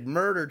unrelated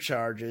murder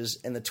charges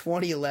in the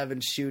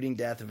 2011 shooting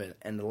death of an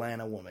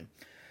Atlanta woman.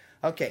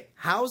 Okay,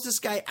 how is this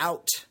guy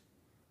out?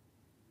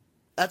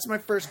 That's my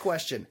first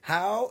question.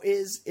 How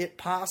is it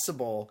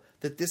possible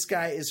that this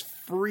guy is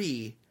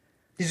free?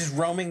 He's just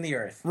roaming the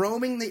earth.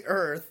 Roaming the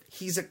earth.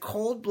 He's a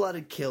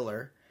cold-blooded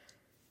killer.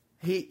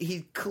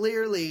 He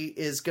clearly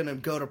is going to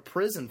go to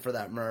prison for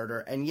that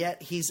murder, and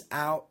yet he's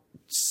out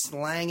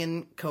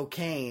slanging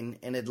cocaine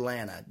in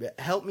Atlanta.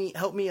 Help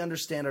me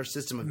understand our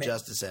system of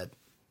justice, Ed.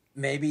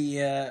 Maybe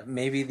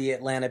the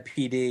Atlanta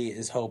PD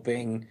is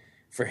hoping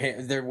for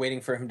him. They're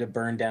waiting for him to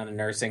burn down a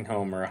nursing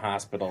home or a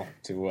hospital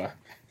to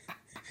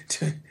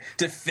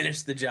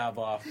finish the job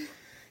off.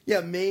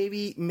 Yeah,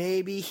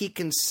 maybe he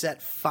can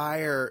set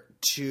fire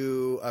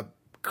to a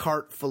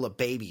cart full of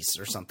babies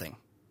or something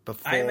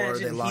before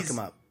they lock him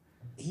up.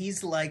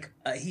 He's like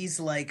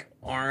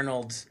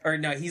Arnold, or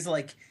no, he's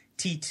like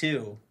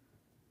T2.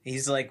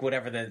 He's like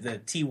whatever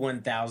the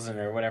T-1000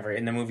 or whatever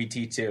in the movie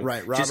T2.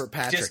 Right, Robert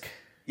Patrick.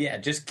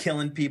 Just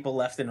killing people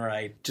left and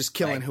right. Just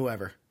killing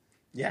whoever.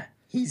 Yeah,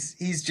 he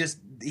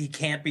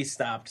can't be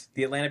stopped.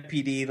 The Atlanta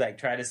PD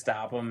tried to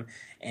stop him,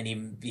 and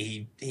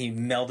he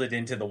melded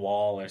into the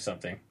wall or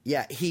something.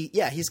 Yeah,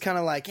 he's kind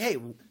of like, hey,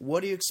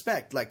 what do you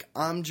expect? Like,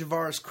 I'm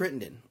Javaris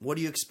Crittenton. What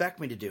do you expect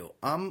me to do?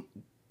 I'm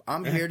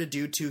here to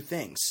do two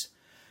things: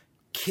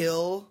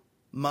 kill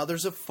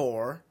mothers of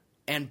four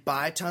and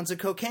buy tons of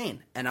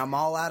cocaine. And I'm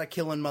all out of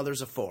killing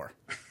mothers of four.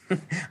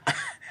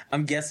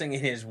 I'm guessing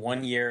in his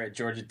 1 year at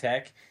Georgia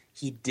Tech,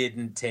 he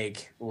didn't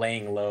take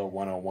laying low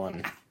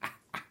 101.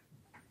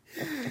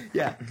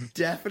 Yeah,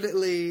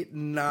 definitely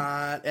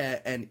not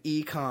an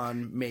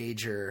econ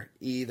major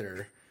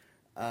either,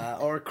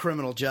 or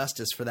criminal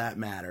justice for that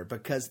matter.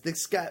 Because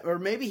this guy, or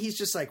maybe he's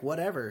just like,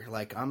 whatever.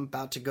 Like, I'm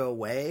about to go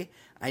away.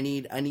 I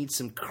need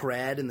some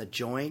cred in the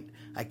joint.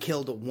 I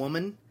killed a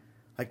woman.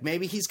 Like,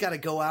 maybe he's got to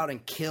go out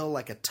and kill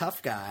like a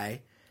tough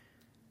guy,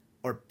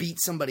 or beat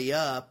somebody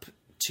up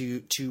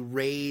to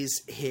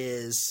raise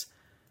his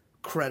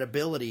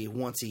credibility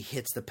once he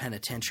hits the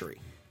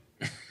penitentiary.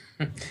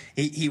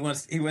 He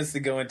wants to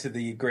go into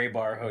the Gray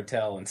Bar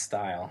Hotel in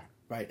style.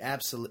 Right,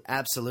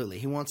 absolutely.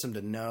 He wants him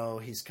to know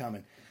he's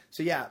coming.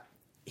 So yeah,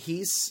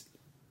 they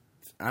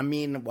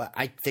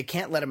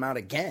can't let him out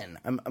again.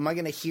 Am I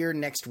going to hear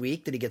next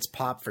week that he gets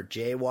popped for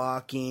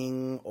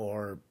jaywalking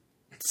or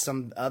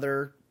some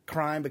other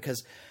crime?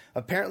 Because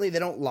apparently they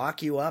don't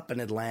lock you up in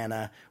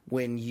Atlanta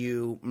when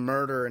you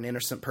murder an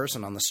innocent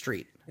person on the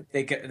street.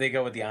 They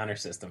go with the honor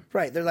system.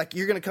 Right. They're like,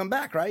 you're going to come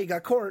back, right? You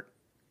got court.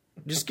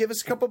 Just give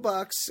us a couple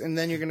bucks, and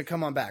then you're going to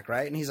come on back,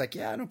 right? And he's like,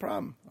 yeah, no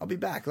problem. I'll be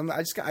back.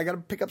 I got to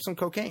pick up some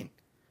cocaine.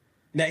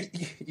 Now,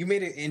 you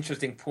made an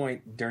interesting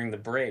point during the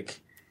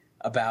break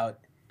about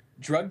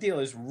drug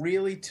dealers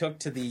really took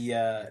to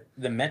the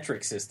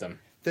metric system.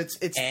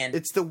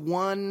 It's the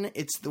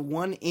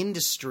one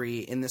industry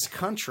in this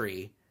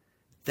country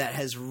that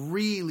has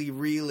really,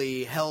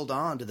 really held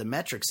on to the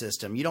metric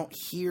system. You don't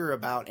hear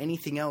about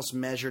anything else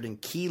measured in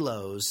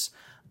kilos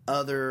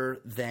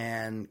other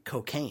than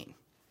cocaine.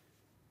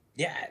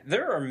 Yeah,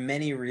 there are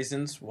many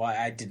reasons why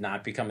I did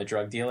not become a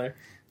drug dealer,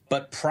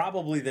 but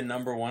probably the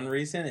number one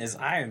reason is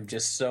I am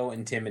just so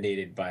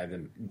intimidated by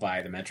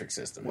the metric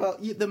system. Well,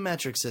 the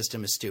metric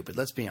system is stupid.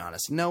 Let's be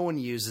honest. No one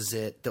uses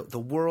it. The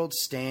world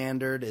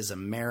standard is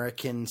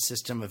American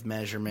system of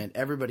measurement.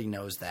 Everybody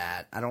knows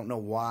that. I don't know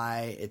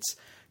why. It's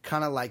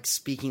kind of like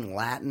speaking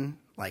Latin.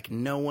 Like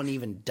no one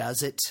even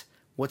does it.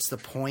 What's the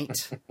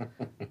point?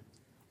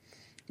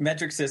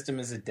 Metric system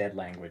is a dead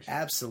language.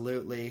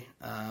 Absolutely.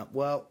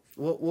 Well,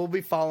 we'll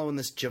be following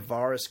this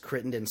Javaris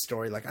Crittenden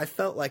story. Like I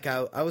felt like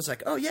I was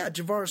like, oh yeah,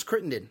 Javaris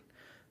Crittenden.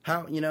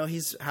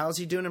 How's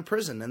he doing in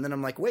prison? And then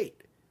I'm like, wait,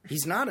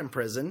 he's not in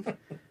prison.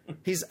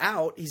 He's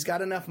out. He's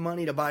got enough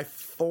money to buy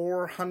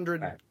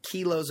 400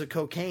 kilos of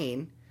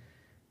cocaine.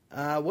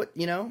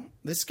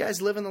 This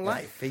guy's living the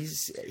life.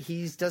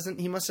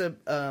 He must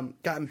have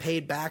gotten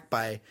paid back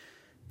by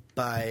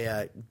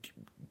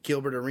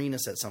Gilbert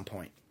Arenas at some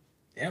point.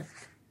 Yep.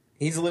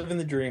 He's living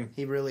the dream.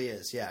 He really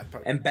is, yeah.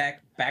 And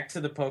back to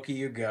the pokey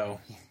you go.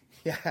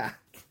 Yeah.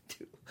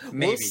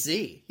 Maybe. We'll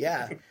see.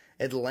 Yeah.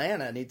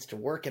 Atlanta needs to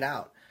work it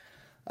out.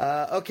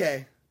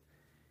 Okay.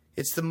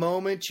 It's the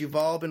moment you've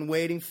all been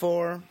waiting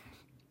for.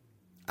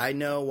 I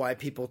know why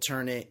people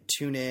tune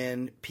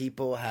in.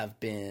 People have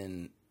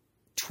been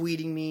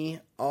tweeting me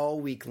all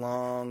week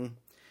long.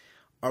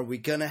 Are we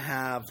going to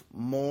have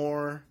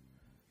more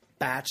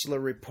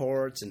Bachelor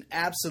reports? And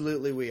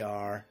absolutely we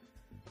are.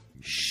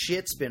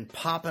 Shit's been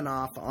popping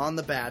off on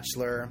The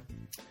Bachelor.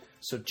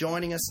 So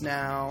joining us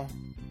now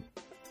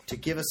to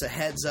give us a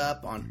heads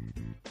up on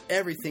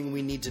everything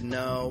we need to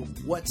know,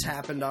 what's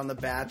happened on The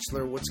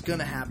Bachelor, what's going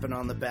to happen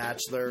on The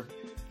Bachelor.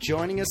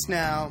 Joining us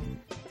now,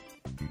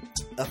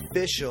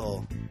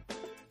 official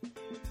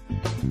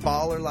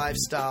Baller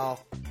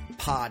Lifestyle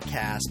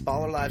podcast,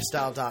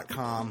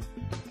 ballerlifestyle.com.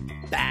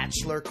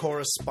 Bachelor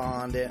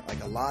correspondent.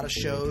 Like a lot of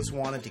shows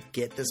wanted to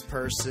get this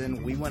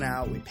person. We went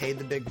out, we paid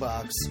the big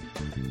bucks,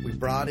 we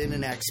brought in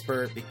an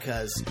expert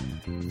because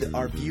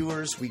our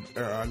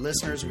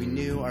listeners, we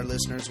knew our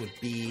listeners would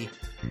be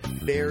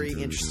very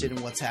interested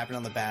in what's happening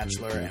on The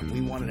Bachelor, and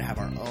we wanted to have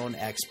our own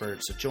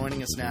expert. So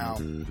joining us now,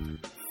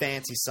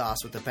 Fancy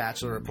Sauce with The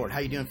Bachelor Report. How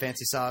you doing,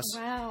 Fancy Sauce?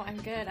 Wow,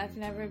 I'm good. I've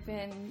never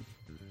been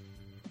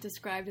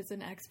described as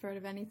an expert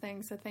of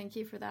anything, so thank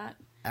you for that.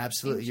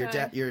 Absolutely.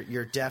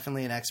 You're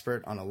definitely an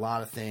expert on a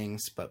lot of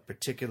things, but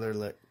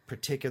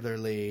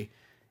particularly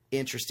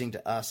interesting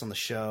to us on the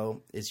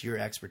show is your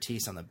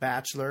expertise on The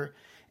Bachelor.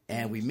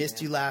 And we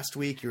missed you last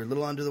week. You were a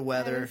little under the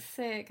weather. I was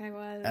sick. I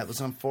was. That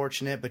was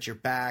unfortunate, but you're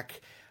back.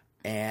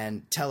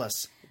 And tell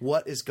us,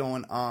 what is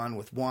going on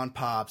with Juan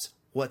Pops?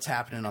 What's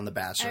happening on The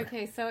Bachelor?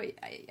 Okay, so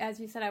as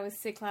you said, I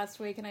was sick last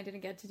week, and I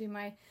didn't get to do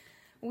my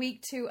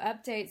Week 2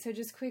 update. So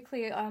just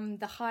quickly,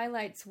 the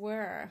highlights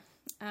were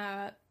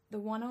the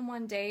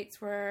one-on-one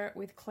dates were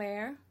with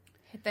Claire,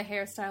 the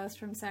hairstylist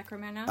from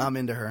Sacramento. I'm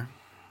into her.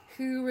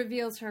 Who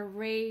reveals her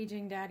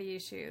raging daddy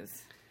issues.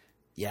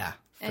 Yeah,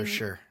 for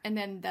sure. And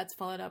then that's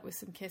followed up with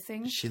some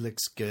kissing. She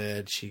looks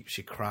good.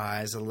 She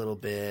cries a little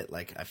bit.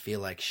 Like I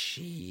feel like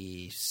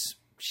she's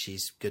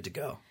good to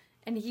go.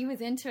 And he was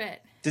into it.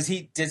 Does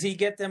he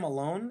get them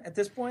alone at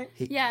this point?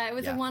 Yeah, it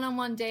was a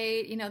one-on-one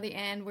date, the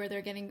end where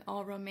they're getting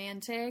all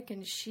romantic,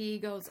 and she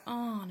goes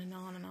on and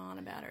on and on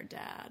about her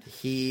dad.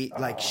 She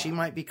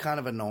might be kind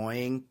of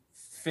annoying.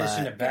 Fish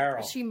in a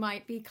barrel. She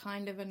might be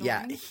kind of annoying.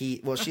 Yeah,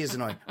 she is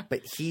annoying.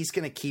 But he's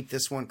going to keep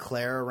this one,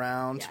 Claire,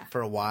 around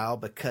for a while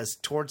because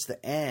towards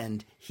the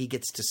end, he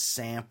gets to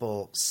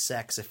sample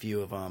sex a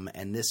few of them.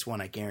 And this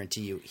one, I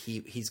guarantee you,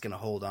 he's going to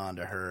hold on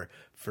to her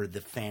for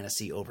the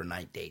fantasy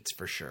overnight dates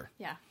for sure.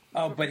 Yeah.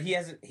 Oh, but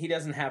he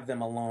doesn't have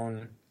them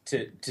alone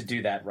to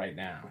do that right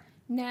now.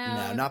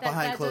 No, not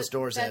behind closed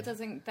doors, That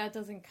Ed.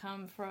 doesn't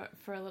come for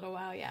a little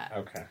while yet.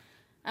 Okay.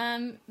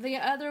 The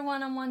other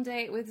one-on-one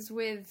date was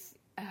with...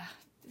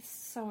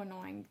 so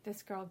annoying.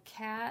 This girl,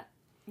 Kat,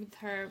 with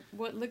her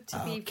what looked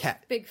to be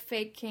Kat. big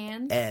fake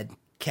cans. Ed,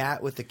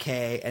 Cat with a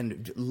K,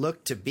 and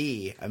look to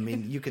be. I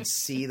mean, you could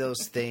see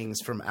those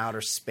things from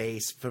outer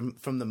space. From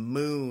the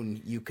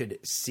moon, you could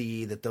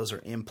see that those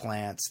are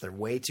implants. They're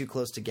way too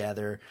close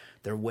together.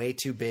 They're way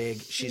too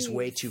big. She's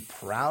way too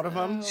proud of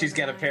them. She's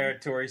got a pair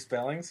of Tori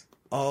Spellings.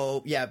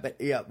 Oh, yeah,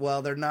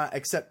 well, they're not,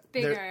 except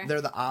they're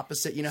the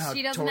opposite. You know how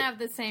she doesn't have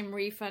the same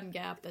refund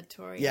gap that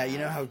Tori Yeah, has. you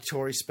know how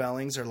Tori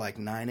Spellings are like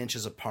 9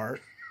 inches apart?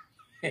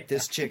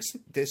 This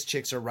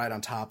chicks are right on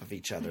top of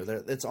each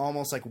other. It's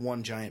almost like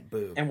one giant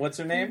boob. And what's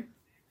her name?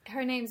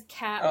 Her name's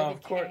Kat Oh, with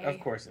of a course, K. of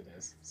course it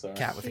is. So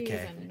Cat with a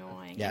K. She's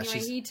annoying. Yeah, anyway,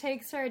 he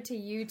takes her to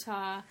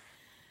Utah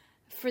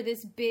for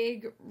this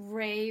big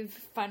rave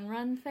fun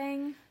run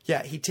thing.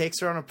 Yeah, he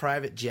takes her on a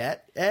private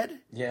jet, Ed.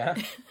 Yeah.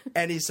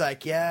 And he's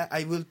like, yeah,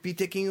 I will be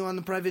taking you on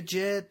the private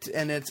jet.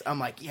 And I'm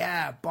like,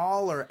 yeah,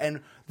 baller.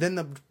 And then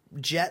the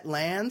jet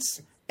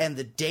lands, and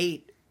the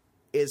date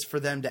is for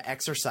them to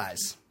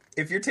exercise.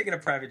 If you're taking a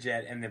private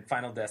jet and the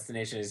final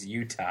destination is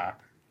Utah,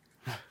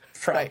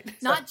 Right.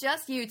 Not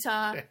just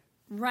Utah,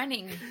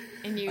 running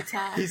in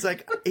Utah. He's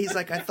like,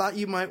 I thought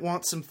you might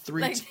want some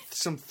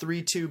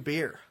 3-2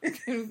 beer. It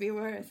would be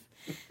worse.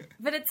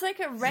 But it's like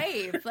a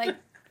rave. Like,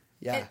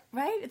 Yeah.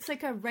 right? It's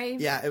like a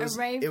rave. Yeah, it was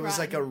run.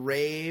 like a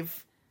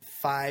rave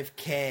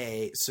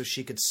 5K so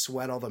she could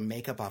sweat all the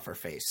makeup off her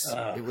face.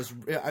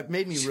 It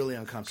made me really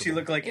uncomfortable. she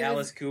looked like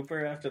Alice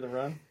Cooper after the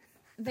run.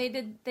 They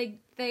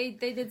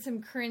did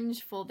some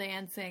cringeful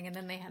dancing, and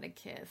then they had a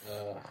kiss.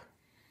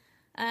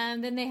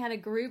 Then they had a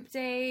group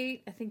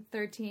date. I think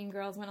 13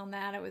 girls went on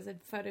that. It was a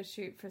photo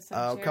shoot for some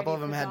a couple of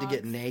charity them for had to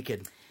get dogs.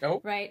 naked.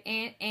 Oh. Right,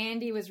 and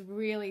Andy was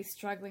really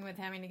struggling with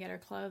having to get her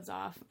clothes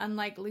off.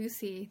 Unlike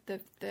Lucy, the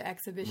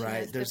exhibitionist,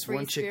 Right, there's the free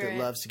one chick that spirit,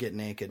 loves to get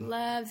naked.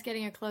 loves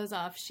getting her clothes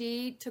off.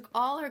 She took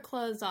all her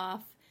clothes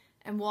off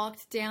and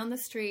walked down the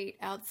street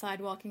outside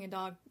walking a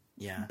dog,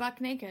 Yeah. buck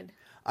naked.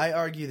 I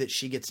argue that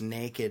she gets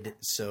naked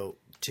so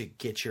to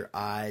get your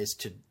eyes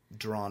to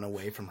drawn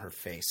away from her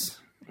face.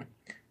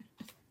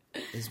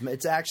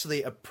 It's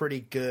actually a pretty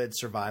good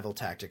survival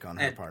tactic on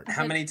her And part.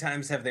 how many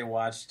times have they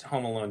watched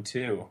Home Alone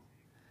 2?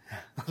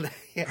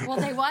 Well,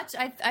 they watch.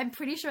 I'm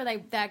pretty sure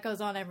that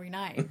goes on every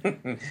night.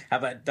 How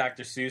about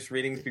Dr. Seuss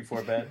readings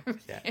before bed?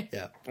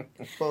 Yeah.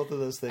 Both of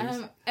those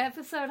things.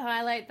 Episode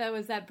highlight though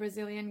was that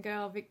Brazilian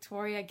girl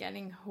Victoria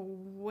getting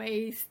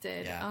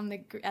wasted Yeah.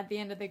 at the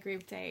end of the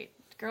group date.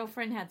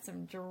 Girlfriend had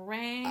some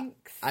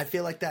drinks. I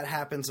feel like that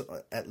happens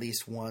at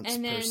least once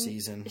And per then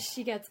season.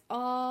 she gets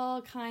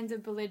all kinds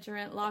of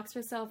belligerent, locks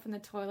herself in the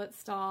toilet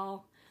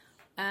stall.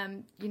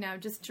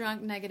 Just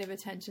drunk, negative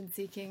attention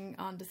seeking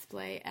on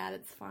display at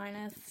its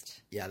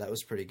finest. Yeah, that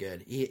was pretty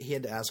good. He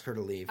had to ask her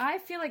to leave. I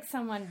feel like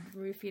someone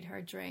roofied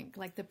her drink,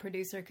 like the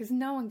producer, because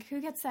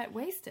who gets that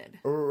wasted?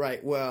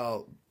 Right.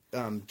 Well,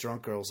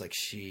 drunk girls like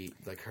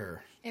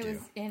her. It was,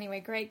 anyway,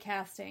 great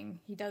casting.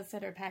 He does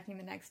set her packing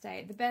the next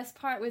day. The best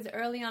part was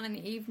early on in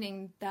the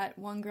evening, that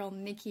one girl,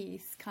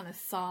 Nikki, kind of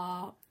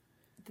saw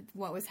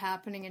what was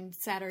happening and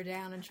sat her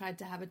down and tried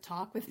to have a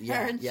talk with her.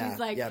 And she's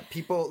like,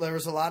 there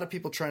was a lot of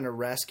people trying to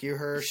rescue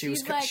her. She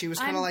was like,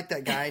 kind of like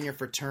that guy in your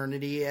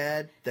fraternity,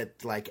 Ed,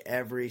 that like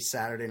every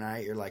Saturday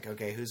night you're like,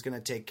 okay, who's going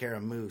to take care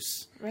of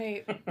Moose?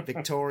 right.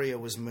 Victoria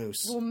was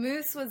Moose. Well,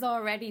 Moose was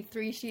already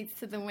 3 sheets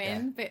to the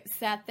wind, but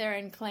sat there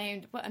and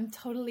claimed, well, I'm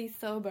totally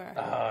sober.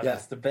 Oh,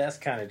 that's the best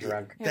kind of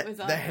drunk. It was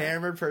The awesome.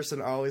 hammered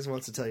person always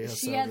wants to tell you how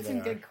She sober had they some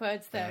are. good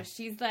quotes, though. Yeah.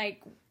 She's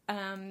like,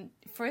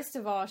 first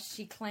of all,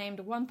 she claimed,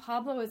 Juan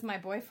Pablo is my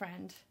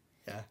boyfriend.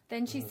 Yeah.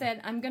 Then she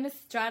said, I'm going to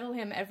straddle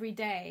him every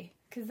day,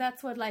 because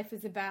that's what life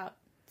is about,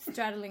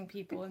 straddling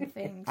people and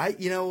things.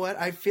 You know what?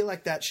 I feel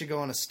like that should go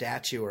on a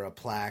statue or a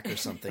plaque or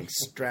something.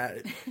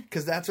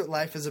 Because that's what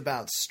life is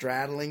about,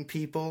 straddling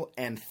people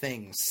and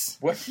things.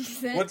 What's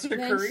her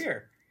then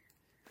career?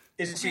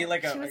 Is she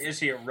is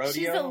she a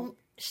rodeo?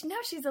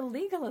 She's a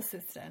legal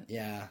assistant.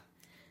 Yeah.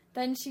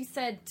 Then she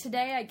said,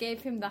 today I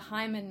gave him the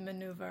Hyman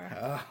maneuver.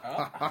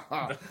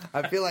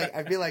 I feel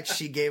like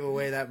she gave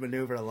away that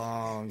maneuver a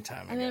long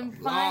time ago. And then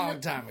Long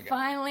time ago.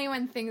 finally,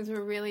 when things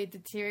were really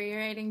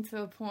deteriorating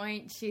to a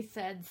point, she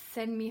said,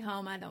 send me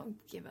home, I don't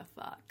give a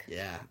fuck.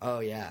 Yeah. Oh,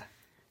 yeah.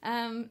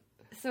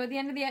 So at the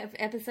end of the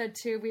episode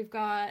 2, we've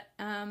got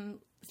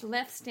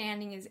left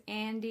standing is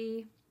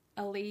Andy,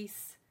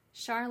 Elise,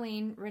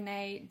 Charlene,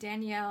 Renee,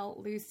 Danielle,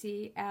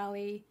 Lucy,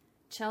 Allie,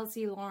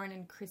 Chelsea, Lauren,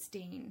 and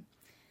Christine.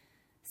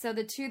 So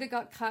the 2 that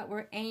got cut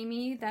were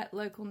Amy, that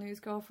local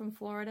news girl from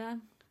Florida.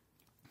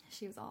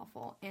 She was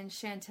awful. And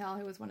Chantel,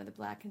 who was one of the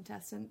black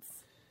contestants.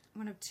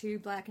 One of 2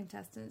 black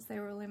contestants they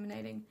were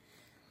eliminated.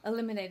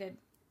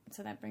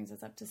 So that brings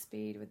us up to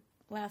speed with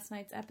last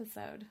night's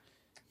episode.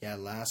 Yeah,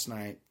 last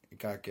night it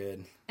got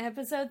good.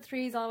 Episode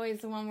 3 is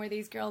always the one where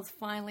these girls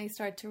finally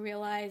start to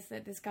realize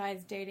that this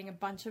guy's dating a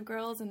bunch of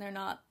girls and they're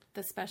not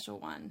the special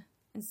one.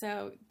 And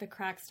so the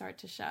cracks start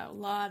to show. A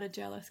lot of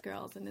jealous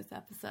girls in this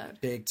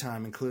episode. Big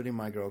time, including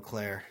my girl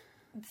Claire.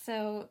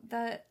 So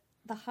the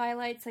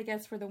highlights, I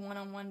guess, were the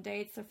one-on-one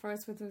dates. The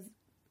first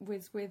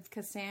was with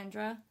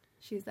Cassandra.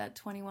 She's that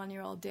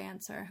 21-year-old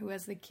dancer who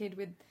has the kid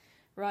with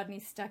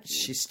Rodney Stuckey.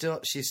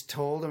 She's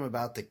told him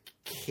about the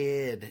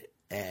kid,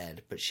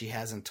 Ed, but she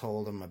hasn't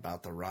told him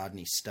about the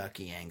Rodney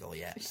Stuckey angle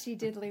yet. She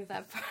did leave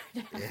that part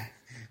out.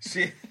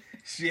 Yeah.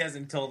 She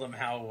hasn't told him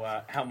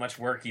how much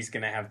work he's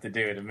going to have to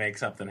do to make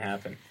something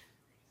happen.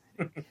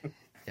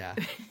 Yeah.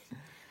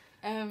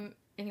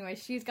 Anyway,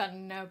 she's got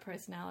no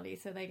personality,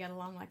 so they get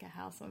along like a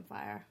house on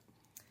fire.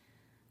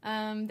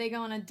 They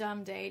go on a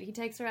dumb date. He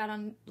takes her out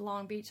on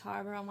Long Beach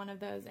Harbor on one of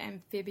those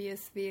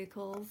amphibious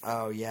vehicles.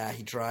 Oh, yeah.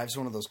 He drives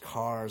one of those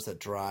cars that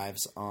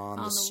drives on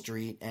the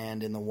street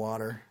and in the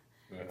water.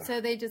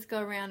 So they just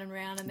go round and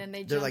round, and then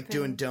They're like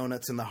doing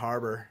donuts in the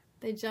harbor.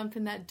 They jump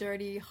in that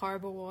dirty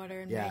harbor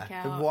water and make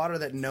out. The water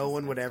that no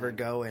one would ever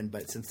go in,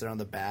 but since they're on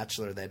The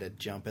Bachelor, they'd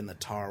jump in the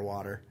tar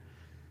water.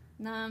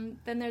 Then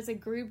there's a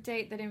group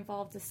date that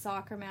involved a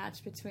soccer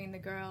match between the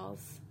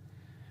girls.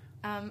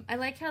 I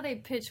like how they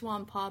pitch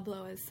Juan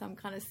Pablo as some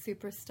kind of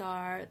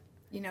superstar,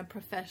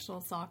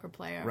 professional soccer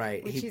player.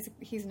 Right. Which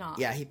he's not.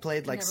 Yeah, he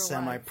played like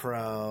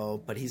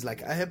semi-pro, but he's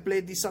like, I have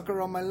played the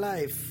soccer all my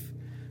life.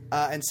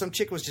 And some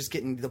chick was just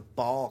getting the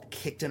ball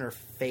kicked in her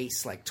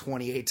face like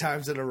 28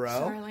 times in a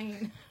row.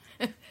 Charlene.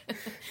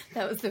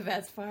 That was the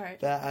best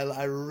part.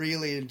 I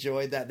really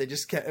enjoyed that.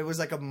 It was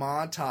like a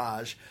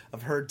montage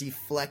of her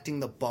deflecting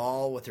the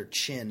ball with her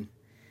chin.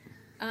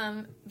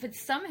 But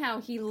somehow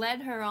he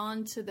led her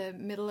on to the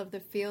middle of the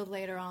field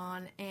later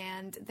on,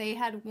 and they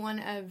had one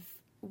of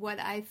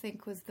what I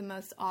think was the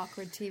most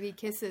awkward TV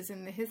kisses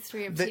in the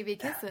history of TV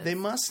kisses. They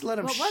must let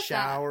him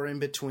shower in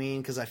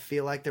between, because I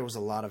feel like there was a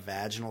lot of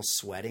vaginal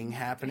sweating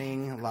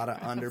happening, a lot of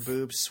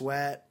underboob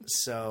sweat.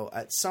 So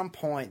at some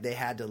point they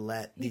had to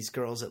let these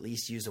girls at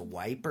least use a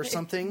wipe or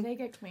something. They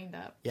get cleaned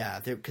up. Yeah,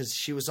 because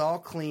she was all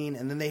clean,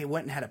 and then they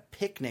went and had a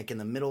picnic in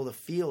the middle of the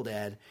field,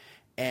 Ed,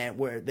 and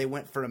where they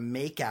went for a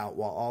makeout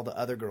while all the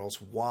other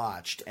girls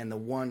watched. And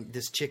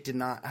this chick did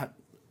not.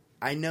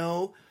 I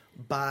know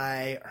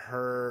by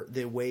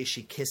the way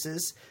she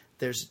kisses,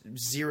 there's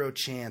zero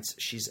chance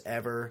she's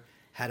ever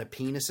had a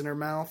penis in her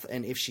mouth,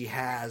 and if she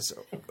has,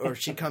 or if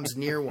she comes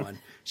near one,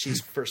 she's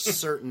for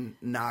certain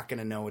not going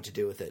to know what to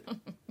do with it.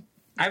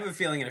 I have a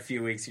feeling in a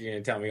few weeks you're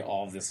going to tell me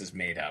all of this is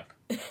made up.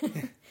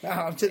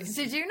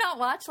 Did you not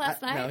watch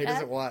last night? No, he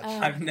doesn't watch.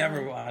 I've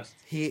never watched.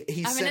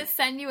 I'm going to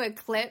send you a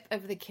clip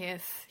of the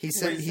kiss.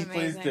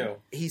 Please do.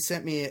 He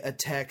sent me a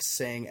text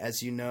saying,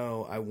 as you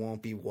know, I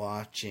won't be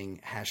watching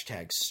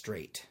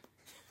 #straight.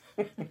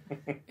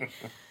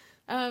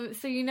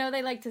 So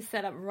they like to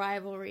set up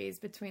rivalries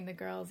between the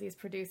girls, these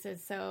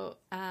producers. So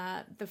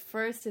the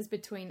first is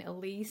between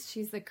Elise.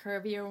 She's the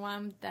curvier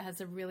one that has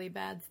a really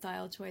bad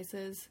style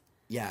choices.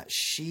 Yeah,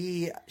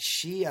 she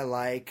I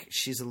like.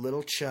 She's a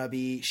little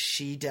chubby.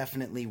 She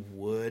definitely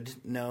would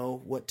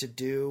know what to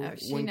do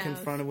when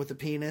confronted with a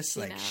penis.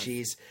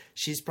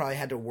 She's probably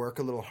had to work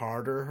a little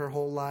harder her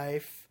whole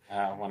life.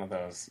 One of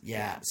those.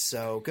 Yeah,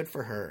 so good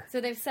for her. So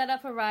they've set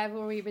up a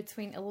rivalry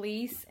between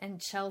Elise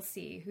and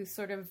Chelsea, who's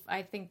sort of,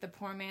 I think, the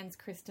poor man's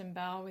Kristen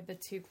Bell with the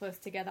too close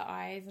together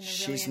eyes and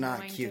the really She's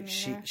not cute.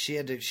 Demeanor. She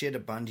had to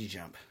bungee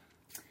jump.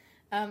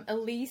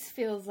 Elise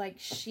feels like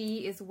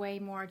she is way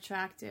more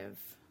attractive.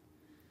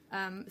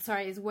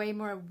 Is way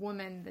more a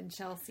woman than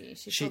Chelsea.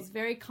 She feels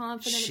very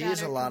confident about her She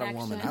is a lot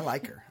connection. of woman. I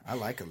like her. I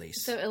like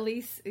Elise. So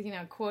Elise,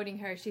 quoting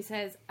her, she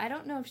says, I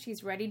don't know if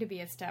she's ready to be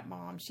a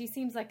stepmom. She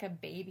seems like a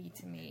baby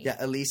to me. Yeah,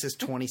 Elise is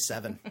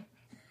 27.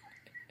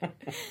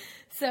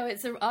 So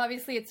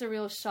obviously it's a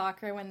real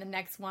shocker when the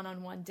next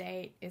one-on-one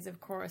date is,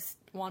 of course,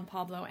 Juan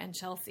Pablo and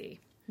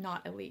Chelsea,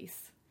 not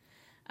Elise,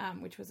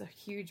 which was a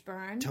huge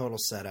burn. Total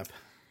setup.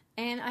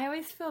 And I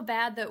always feel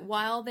bad that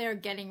while they're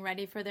getting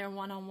ready for their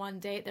one-on-one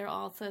date, they're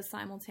also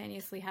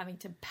simultaneously having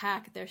to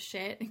pack their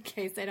shit in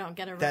case they don't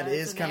get a rose. That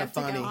is kind of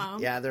funny.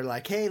 Yeah, they're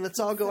like, "Hey, let's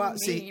all go out."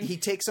 See, he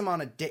takes them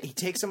on a date. He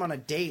takes them on a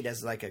date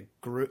as like a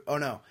group. Oh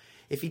no,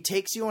 if he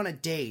takes you on a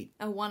date,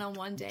 a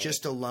one-on-one date,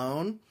 just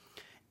alone,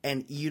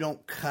 and you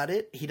don't cut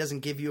it, he doesn't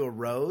give you a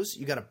rose.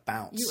 You got to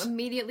bounce. You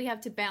immediately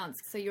have to bounce,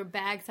 so your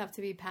bags have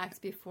to be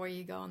packed before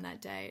you go on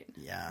that date.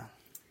 Yeah.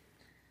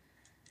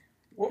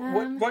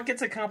 What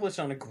gets accomplished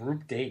on a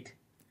group date?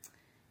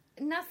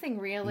 Nothing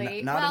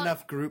really. Not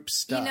enough group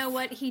stuff. You know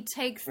what? He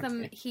takes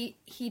them.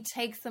 he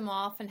takes them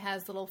off and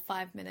has little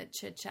 5-minute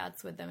chit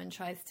chats with them and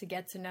tries to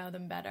get to know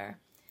them better.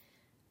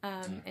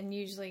 And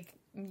usually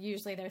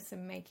there's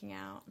some making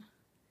out.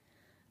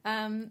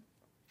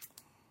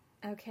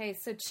 Okay,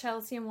 so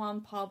Chelsea and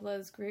Juan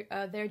Pablo's group,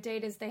 their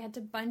date is they had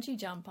to bungee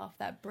jump off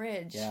that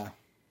bridge. Yeah.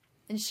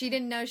 And she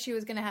didn't know she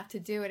was going to have to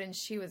do it, and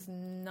she was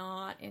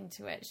not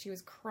into it. She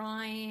was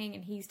crying,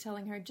 and he's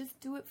telling her, just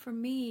do it for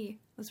me.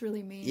 It was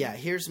really mean. Yeah,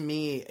 here's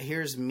me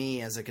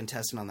as a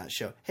contestant on that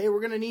show. Hey, we're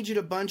going to need you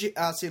to bungee.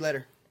 I'll see you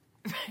later.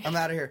 I'm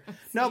out of here.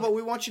 No, but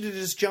we want you to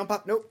just jump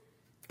up. Nope.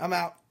 I'm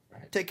out.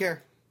 Take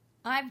care.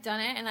 I've done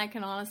it, and I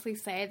can honestly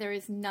say there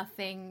is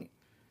nothing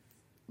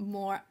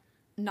more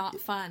not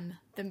fun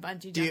than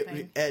bungee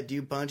jumping. Ed, do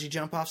you bungee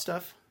jump off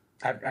stuff?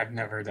 I've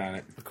never done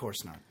it. Of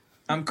course not.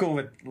 I'm cool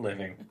with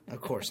living.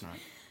 Of course not.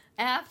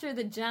 After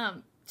the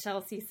jump,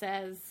 Chelsea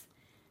says,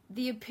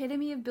 the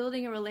epitome of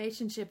building a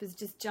relationship is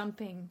just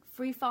jumping,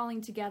 free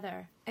falling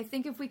together. I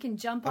think if we can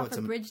jump off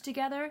a bridge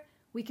together,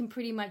 we can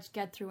pretty much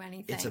get through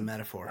anything. It's a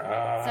metaphor.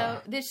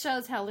 So this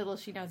shows how little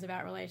she knows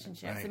about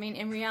relationships. Right. I mean,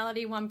 in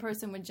reality, one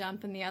person would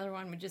jump and the other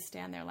one would just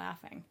stand there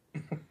laughing.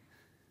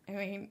 I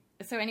mean,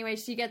 so anyway,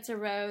 she gets a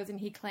rose and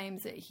he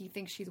claims that he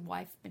thinks she's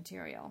wife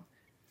material.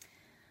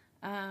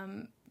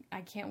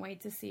 I can't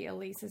wait to see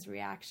Elise's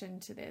reaction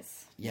to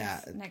this.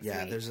 Next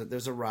week.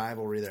 There's a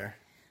rivalry there.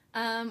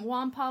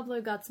 Juan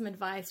Pablo got some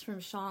advice from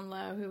Sean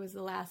Lowe, who was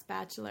the last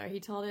bachelor.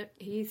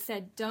 He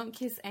said, don't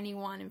kiss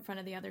anyone in front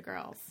of the other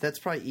girls. That's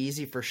probably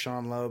easy for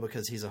Sean Lowe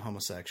because he's a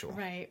homosexual.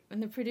 Right.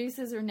 And the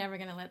producers are never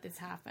going to let this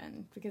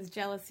happen because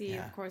jealousy,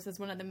 of course, is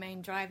one of the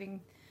main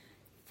driving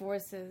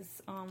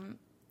forces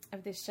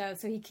of this show.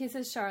 So he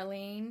kisses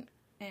Charlene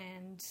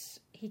and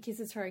he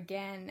kisses her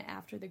again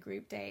after the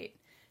group date.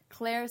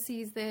 Claire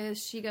sees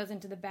this. She goes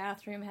into the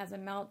bathroom, has a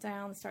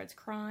meltdown, starts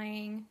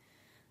crying.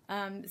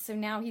 So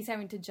now he's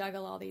having to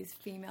juggle all these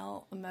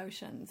female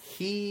emotions.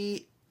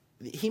 He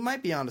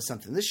might be onto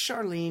something. This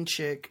Charlene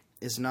chick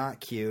is not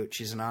cute.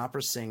 She's an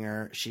opera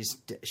singer.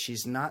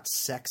 She's not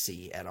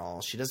sexy at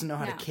all. She doesn't know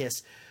how to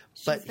kiss.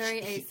 She's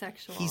very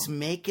asexual. He's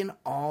making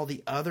all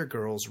the other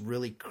girls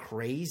really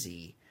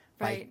crazy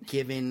by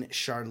giving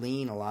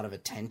Charlene a lot of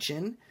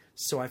attention.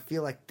 So I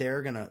feel like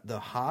the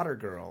hotter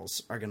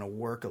girls are gonna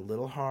work a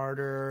little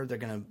harder. They're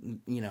gonna,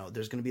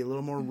 there's gonna be a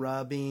little more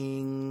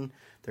rubbing.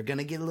 They're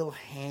gonna get a little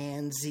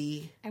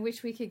handsy. I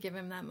wish we could give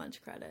him that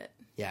much credit.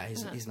 Yeah,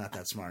 he's not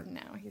that smart.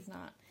 No, he's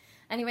not.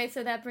 Anyway,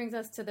 so that brings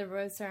us to the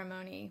rose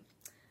ceremony.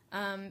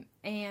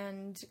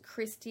 And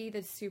Christy,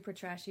 the super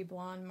trashy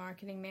blonde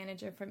marketing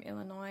manager from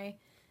Illinois,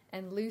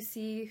 and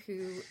Lucy,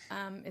 who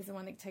is the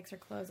one that takes her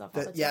clothes off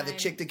all the time. Yeah, the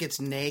chick that gets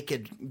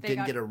naked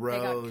didn't get a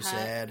rose,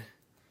 Ed.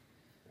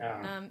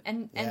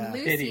 And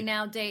Lucy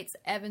now dates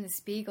Evan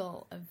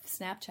Spiegel of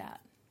Snapchat.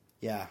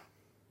 Yeah.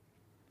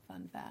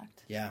 Fun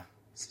fact. Yeah.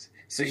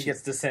 So she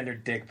gets to send her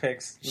dick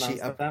pics. She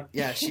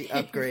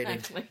upgraded.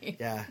 Exactly.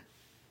 Yeah.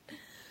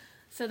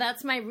 So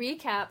that's my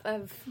recap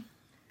of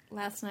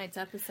last night's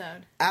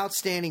episode.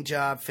 Outstanding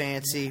job,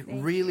 Fancy.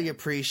 Really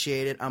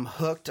appreciate it. I'm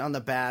hooked on The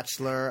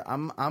Bachelor.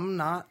 I'm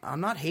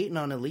not hating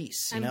on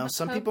Elise.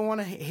 Some people want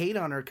to hate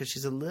on her because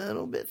she's a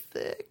little bit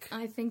thick.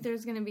 I think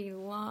there's going to be a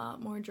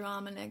lot more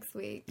drama next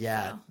week.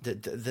 Yeah, so.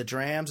 the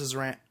drams is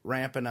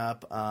ramping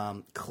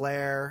up.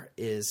 Claire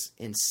is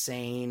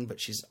insane,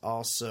 but she's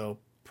also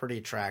pretty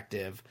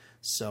attractive.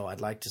 So I'd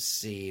like to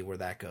see where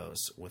that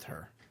goes with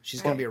her.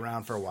 She's going to be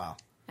around for a while.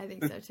 I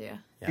think so too.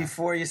 Yeah.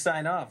 Before you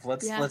sign off,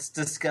 let's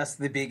discuss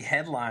the big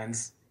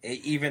headlines.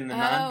 Even the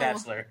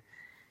non-bachelor,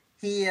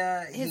 he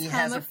has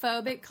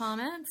homophobic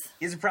comments.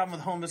 He has a problem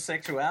with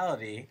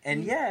homosexuality,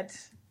 and yet,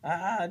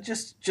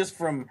 just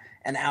from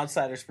an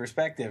outsider's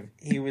perspective,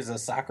 he was a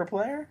soccer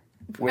player.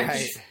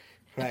 Which,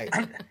 right.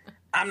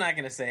 I'm not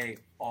going to say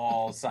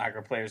all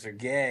soccer players are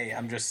gay.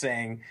 I'm just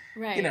saying,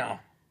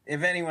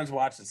 if anyone's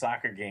watched a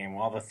soccer game,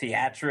 all the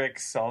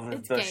theatrics, all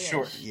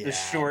the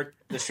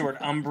short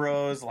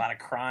umbros, a lot of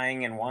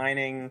crying and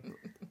whining,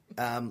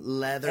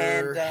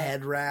 leather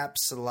head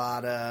wraps, a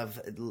lot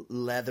of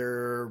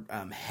leather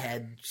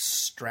head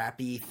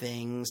strappy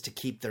things to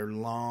keep their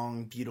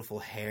long, beautiful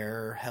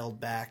hair held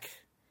back.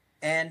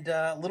 And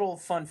little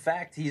fun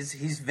fact: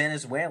 he's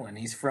Venezuelan.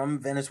 He's from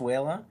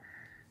Venezuela.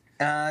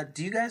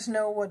 Do you guys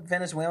know what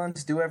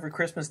Venezuelans do every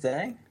Christmas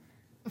Day?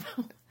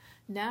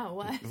 No,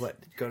 what? What,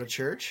 go to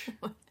church?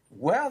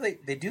 Well,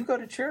 they do go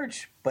to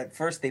church, but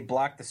first they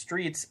block the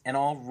streets and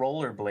all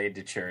rollerblade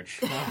to church.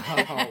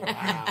 Oh,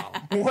 wow.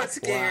 What's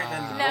gayer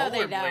than rollerblading? No,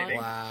 they don't.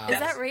 Wow. Is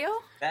that real?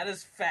 That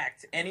is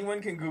fact.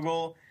 Anyone can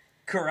Google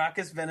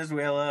Caracas,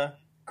 Venezuela,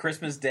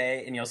 Christmas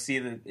Day, and you'll see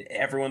that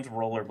everyone's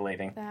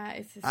rollerblading. That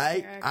is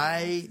hysterical.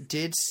 I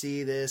did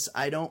see this.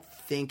 I don't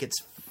think it's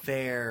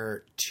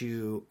fair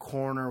to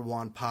corner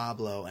Juan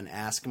Pablo and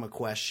ask him a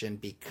question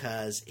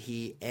because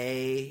he,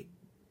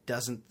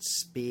 doesn't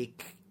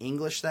speak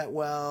English that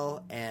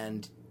well,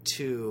 and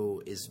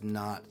 2, is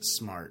not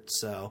smart.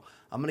 So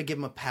I'm going to give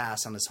him a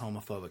pass on his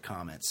homophobic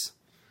comments.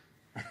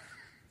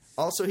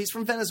 Also, he's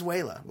from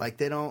Venezuela. Like,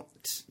 they don't,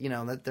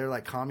 they're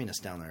like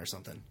communists down there or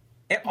something.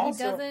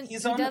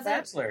 He's on The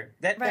Bachelor.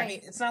 I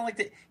mean, it's not like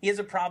that. He has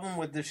a problem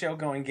with the show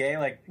going gay.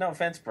 Like, no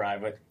offense, Bri,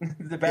 but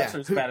The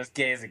Bachelor's about as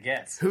gay as it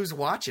gets. Who's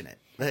watching it?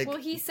 Like, well,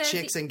 he says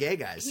chicks and gay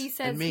guys. He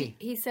says and me.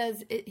 He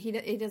says he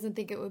doesn't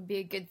think it would be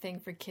a good thing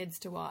for kids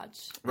to watch.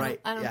 Right.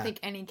 I don't think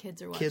any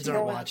kids are watching. Kids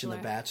aren't watching The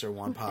Bachelor.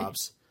 Juan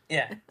Pobs.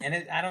 Yeah,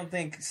 and I don't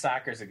think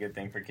soccer's a good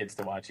thing for kids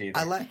to watch either.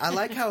 I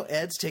like how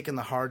Ed's taking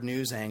the hard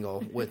news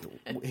angle with.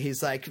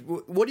 He's like,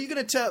 "What are you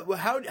going to tell?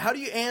 How do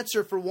you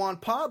answer for Juan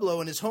Pablo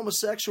and his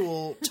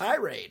homosexual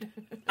tirade?"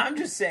 I'm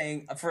just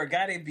saying, for a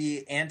guy to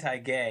be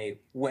anti-gay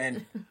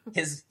when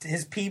his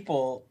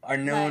people are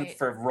known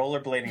for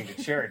rollerblading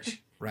to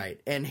church, right?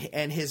 And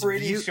his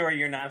sure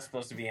you're not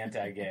supposed to be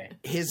anti-gay.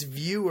 His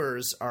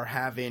viewers are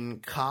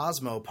having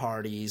Cosmo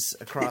parties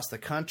across the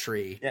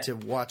country to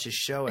watch his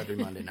show every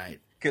Monday night.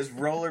 Because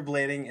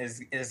rollerblading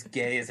is as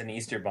gay as an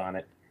Easter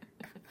bonnet.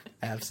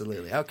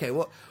 Absolutely. Okay,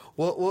 well,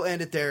 we'll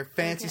end it there.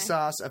 Fancy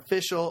Sauce,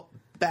 official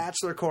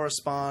Bachelor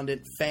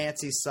correspondent,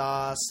 Fancy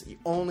Sauce. You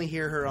only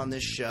hear her on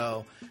this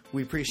show.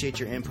 We appreciate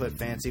your input,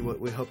 Fancy.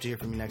 We hope to hear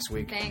from you next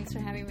week. Thanks for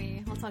having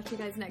me. I'll talk to you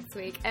guys next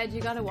week. Ed,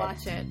 you gotta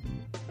watch it.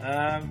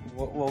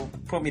 Well,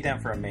 put me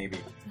down for a maybe.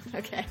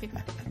 Okay.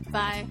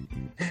 Bye.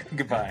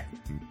 Goodbye.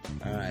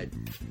 All right.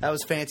 That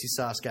was Fancy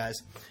Sauce, guys.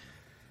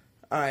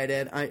 All right,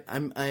 Ed.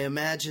 I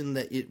imagine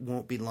that it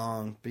won't be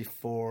long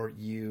before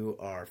you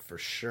are for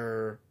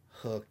sure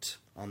hooked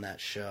on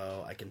that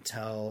show. I can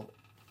tell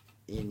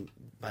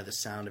by the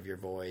sound of your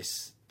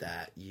voice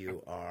that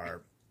you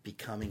are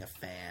becoming a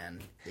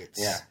fan.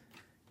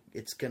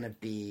 It's going to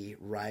be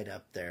right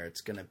up there.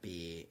 It's going to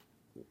be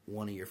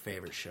one of your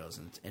favorite shows,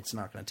 and it's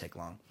not going to take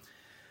long.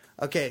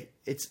 Okay,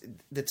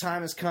 the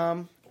time has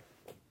come.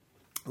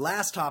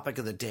 Last topic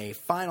of the day,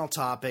 final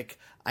topic.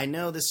 I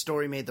know this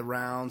story made the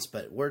rounds,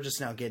 but we're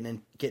just now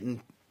getting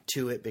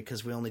to it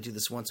because we only do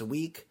this once a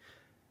week.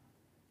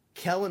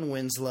 Kellen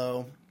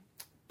Winslow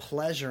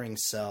pleasuring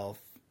self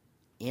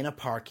in a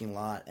parking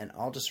lot, and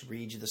I'll just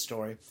read you the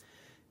story.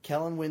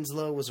 Kellen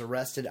Winslow was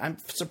arrested. I'm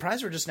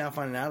surprised we're just now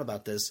finding out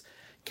about this.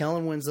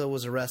 Kellen Winslow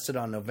was arrested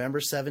on November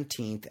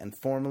 17th and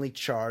formally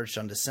charged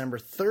on December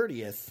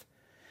 30th.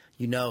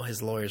 You know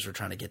his lawyers were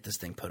trying to get this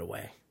thing put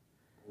away.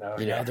 No,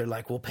 you know, they're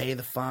like, we'll pay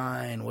the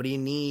fine. What do you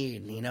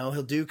need? You know,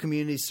 he'll do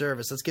community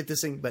service. Let's get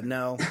this thing. But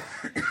no,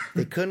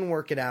 they couldn't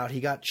work it out. He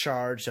got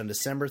charged on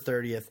December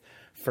 30th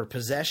for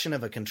possession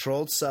of a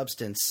controlled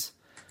substance,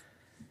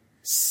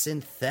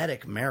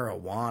 synthetic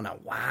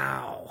marijuana.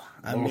 Wow.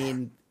 I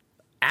mean,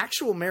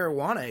 actual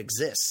marijuana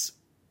exists.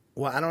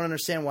 Well, I don't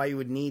understand why you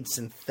would need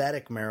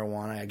synthetic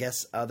marijuana, I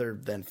guess, other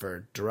than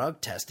for drug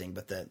testing,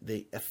 but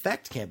the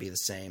effect can't be the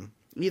same.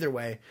 Either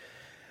way,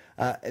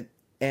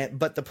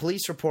 but the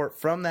police report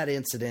from that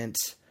incident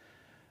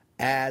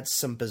adds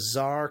some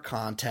bizarre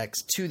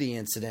context to the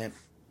incident.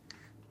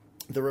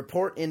 The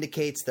report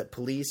indicates that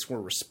police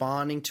were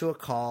responding to a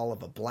call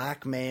of a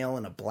black male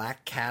in a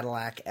black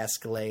Cadillac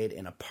Escalade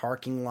in a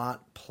parking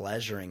lot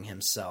pleasuring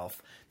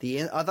himself.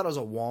 I thought it was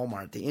a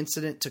Walmart. The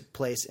incident took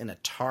place in a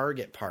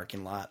Target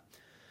parking lot.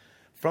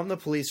 From the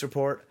police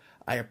report,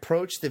 I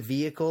approached the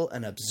vehicle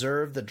and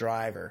observed the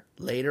driver,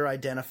 later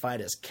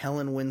identified as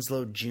Kellen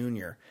Winslow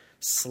Jr.,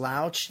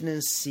 slouched in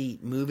his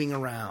seat, moving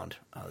around.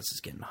 Oh, this is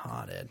getting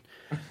hot, Ed.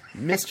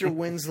 Mr.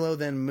 Winslow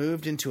then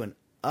moved into an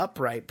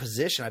upright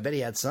position. I bet he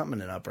had something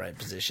in an upright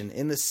position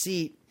in the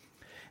seat.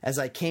 As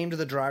I came to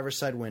the driver's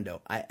side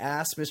window, I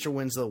asked Mr.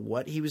 Winslow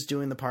what he was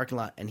doing in the parking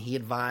lot, and he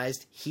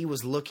advised he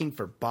was looking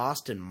for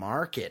Boston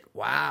Market.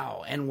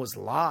 Wow, and was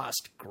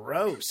lost.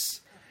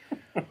 Gross.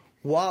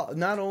 While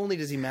not only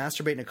does he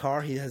masturbate in a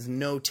car, he has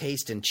no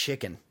taste in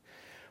chicken.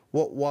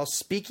 While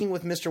speaking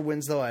with Mr.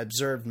 Winslow, I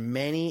observed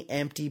many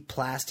empty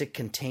plastic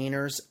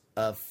containers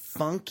of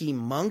Funky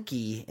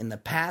Monkey in the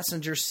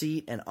passenger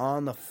seat and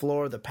on the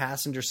floor of the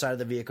passenger side of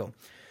the vehicle.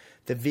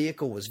 The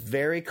vehicle was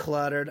very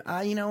cluttered.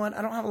 You know what?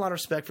 I don't have a lot of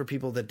respect for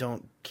people that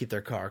don't keep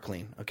their car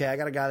clean. Okay, I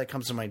got a guy that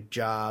comes to my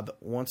job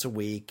once a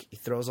week. He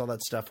throws all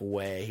that stuff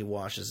away. He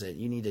washes it.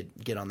 You need to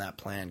get on that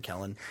plan,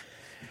 Kellen.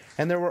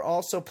 And there were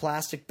also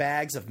plastic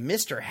bags of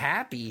Mr.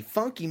 Happy,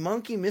 Funky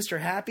Monkey, Mr.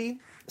 Happy,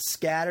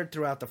 scattered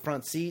throughout the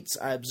front seats.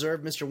 I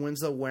observed Mr.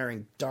 Winslow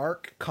wearing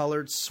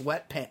dark-colored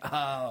sweatpants.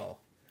 Oh,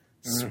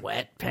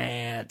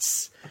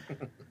 sweatpants.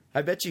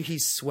 I bet you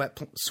he's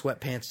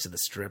sweatpants to the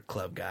strip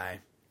club guy.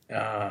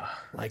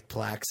 Like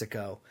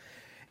Plaxico.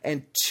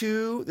 And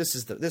this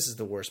is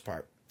the worst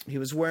part. He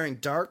was wearing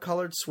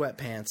dark-colored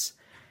sweatpants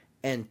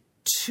and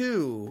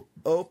 2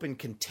 open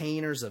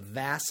containers of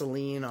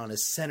Vaseline on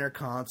his center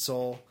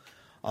console,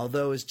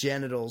 although his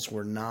genitals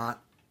were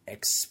not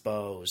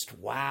exposed.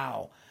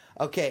 Wow.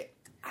 Okay,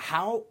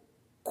 how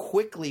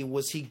quickly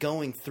was he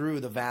going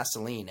through the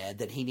Vaseline, Ed,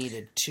 that he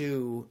needed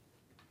 2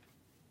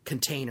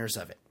 containers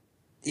of it?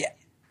 Yeah.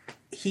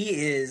 He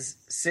is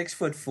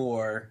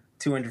 6'4",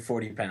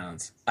 240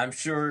 pounds. I'm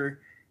sure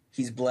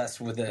he's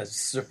blessed with a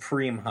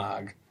supreme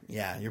hog.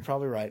 Yeah, you're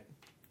probably right.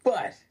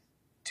 But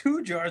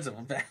 2 jars of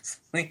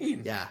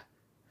Vaseline. Yeah.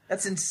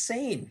 That's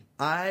insane.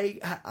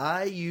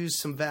 I use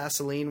some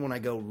Vaseline when I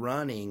go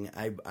running.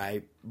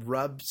 I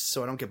rub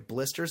so I don't get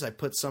blisters. I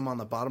put some on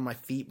the bottom of my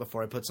feet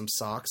before I put some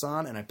socks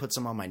on, and I put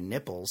some on my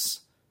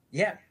nipples.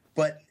 Yeah,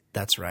 but...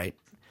 That's right.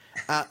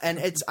 And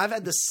I've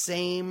had the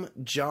same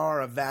jar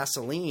of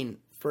Vaseline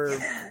for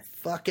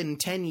fucking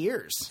 10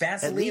 years.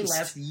 Vaseline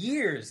lasts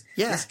years.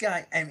 Yeah. This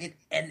guy, I mean,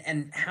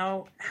 and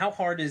how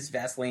hard is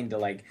Vaseline to,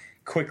 like,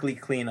 quickly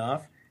clean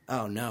off?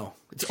 Oh, no.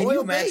 It's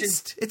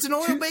oil-based. It's an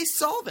oil-based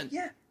solvent.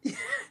 Yeah.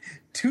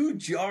 2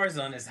 jars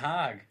on his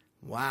hog.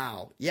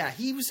 Wow. Yeah,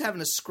 he was having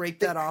to scrape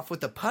that off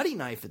with a putty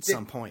knife at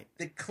some point.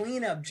 The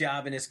cleanup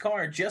job in his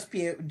car, just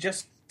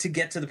to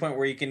get to the point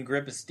where he can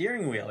grip a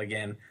steering wheel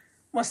again,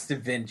 must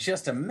have been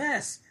just a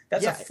mess.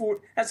 That's Yeah.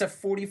 That's a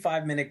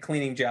 45-minute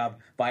cleaning job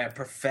by a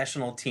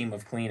professional team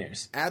of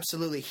cleaners.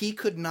 Absolutely. He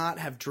could not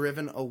have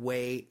driven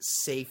away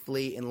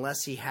safely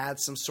unless he had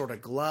some sort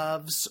of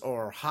gloves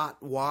or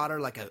hot water,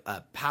 like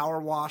a power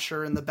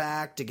washer in the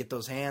back to get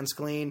those hands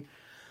clean.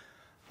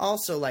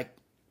 Also, like,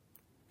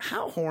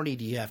 how horny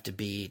do you have to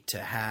be to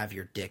have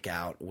your dick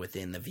out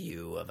within the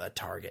view of a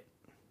target?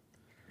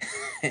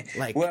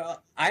 Like,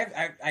 Well,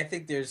 I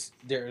think there's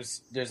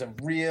a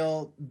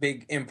real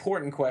big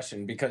important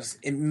question, because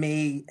it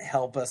may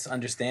help us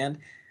understand,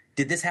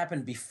 did this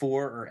happen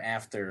before or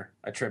after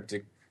a trip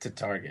to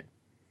Target?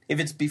 If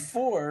it's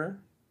before,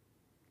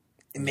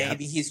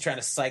 maybe he's trying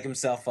to psych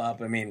himself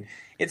up. I mean,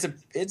 it's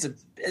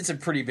a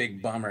pretty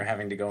big bummer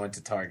having to go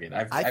into Target.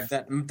 I've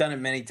done it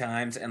many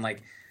times, and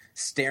like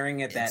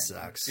staring at that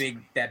sucks.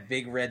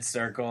 big red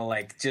circle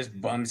like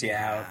just bums you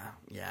out.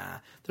 Yeah.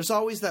 There's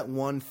always that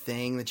one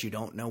thing that you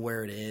don't know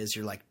where it is.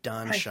 You're like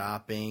done Right.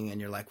 shopping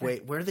and you're like,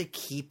 wait, where do they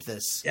keep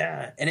this?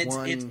 Yeah, and it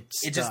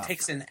just stuff?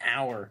 takes an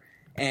hour,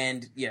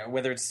 and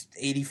whether it's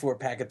 84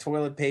 pack of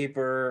toilet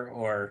paper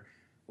or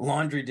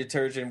laundry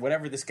detergent,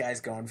 whatever this guy's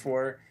going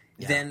for,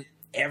 then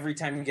every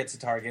time he gets to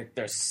Target,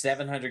 there's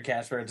 700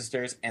 cash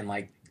registers and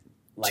like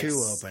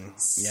Two open.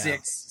 Yeah.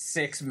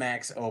 six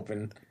max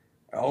open,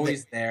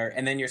 always there,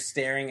 and then you're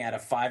staring at a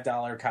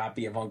 $5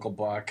 copy of Uncle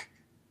Buck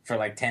for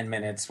like 10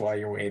 minutes while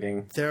you're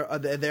waiting.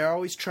 They're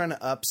always trying to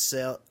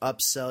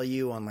upsell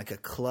you on like a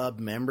club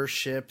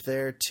membership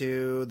there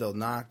too. They'll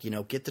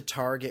get the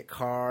Target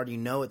card. You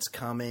know it's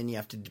coming. You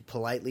have to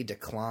politely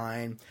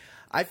decline.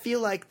 I feel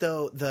like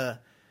though the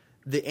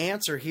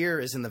answer here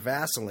is in the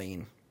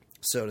Vaseline,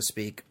 so to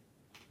speak.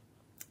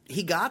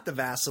 He got the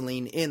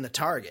Vaseline in the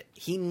Target.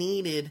 He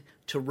needed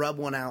to rub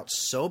one out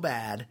so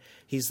bad.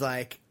 He's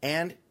like,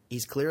 and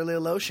he's clearly a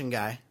lotion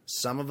guy.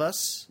 Some of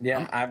us,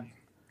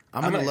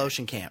 I'm in the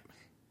lotion camp.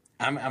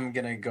 I'm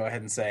gonna go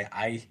ahead and say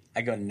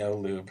I go no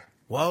lube.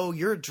 Whoa,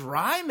 you're a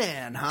dry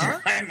man, huh?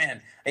 Dry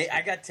man.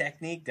 I got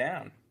technique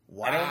down.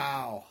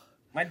 Wow.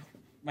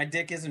 My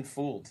dick isn't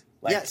fooled.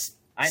 Like, Yes.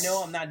 I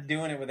know I'm not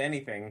doing it with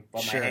anything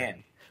but Sure. my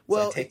hand. So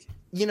Well, I take,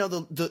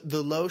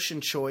 the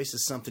lotion choice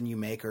is something you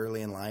make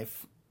early in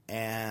life,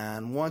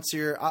 and once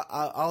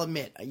I'll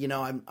admit,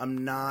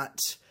 I'm not.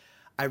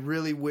 I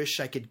really wish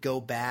I could go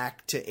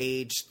back to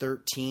age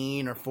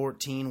 13 or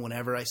 14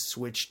 whenever I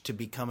switched to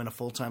becoming a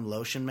full-time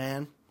lotion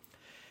man,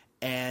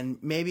 and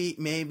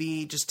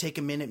maybe just take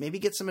a minute, maybe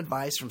get some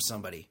advice from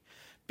somebody,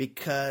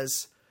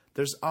 because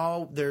there's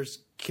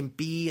can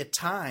be a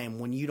time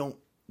when you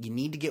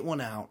need to get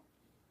one out.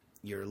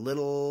 You're a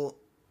little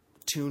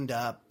tuned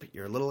up,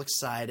 you're a little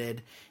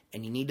excited,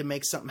 and you need to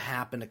make something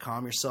happen to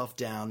calm yourself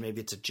down. Maybe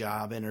it's a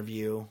job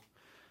interview,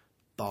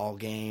 ball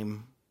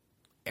game,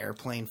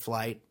 airplane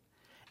flight,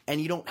 and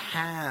you don't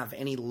have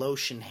any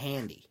lotion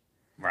handy.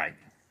 right.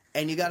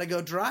 And you got to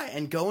go dry,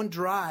 and going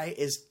dry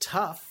is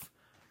tough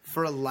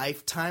for a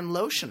lifetime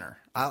lotioner.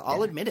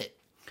 I'll admit it.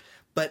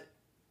 But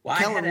Well,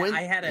 Kellen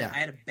I had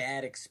yeah. a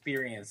bad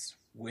experience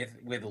with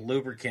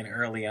lubricant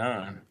early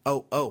on.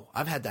 Oh,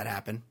 I've had that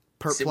happen.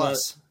 Per See,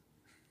 plus.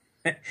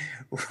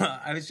 Well,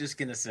 I was just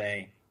gonna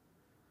say,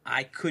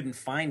 I couldn't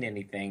find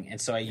anything, and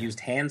so I used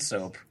hand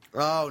soap.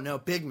 Oh no,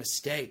 big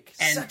mistake.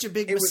 And Such a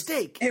big it was-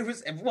 mistake. I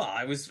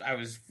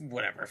was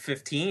whatever,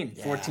 15,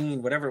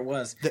 14, whatever it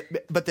was.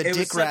 But the it was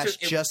dick such rash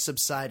a- it- just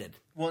subsided.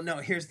 Well, no,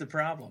 here's the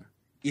problem.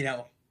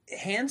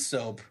 Hand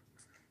soap,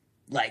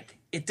 like,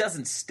 it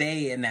doesn't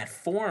stay in that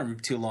form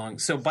too long.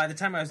 So by the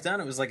time I was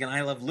done, it was like an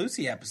I Love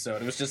Lucy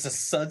episode. It was just a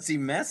sudsy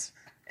mess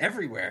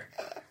everywhere.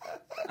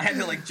 I had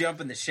to like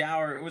jump in the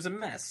shower. It was a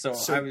mess. So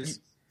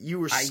You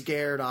were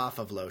scared off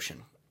of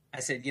lotion. I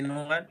said, you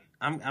know what?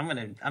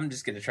 I'm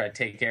just gonna try to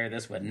take care of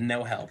this with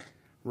no help.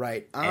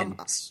 Right. And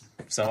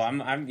so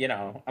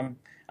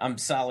I'm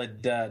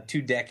solid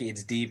 2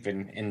 decades deep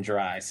in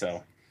dry.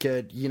 So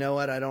Good. You know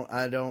what?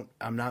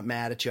 I'm not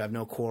mad at you. I have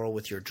no quarrel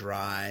with your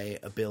dry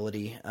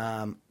ability.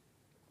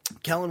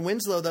 Kellen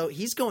Winslow, though,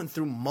 he's going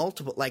through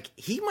multiple,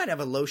 he might have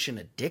a lotion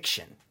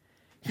addiction.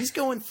 He's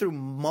going through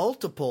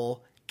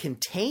multiple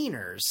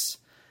containers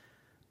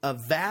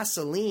of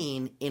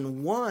Vaseline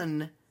in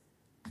one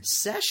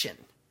session.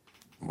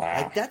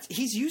 wow.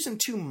 He's using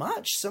too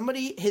much.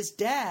 His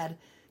dad,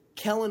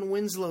 Kellen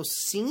Winslow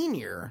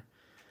Sr.,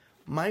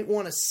 might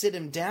want to sit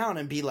him down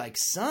and be like,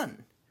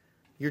 son,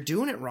 you're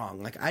doing it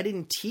wrong. Like, I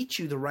didn't teach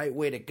you the right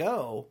way to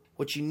go.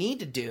 What you need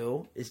to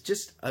do is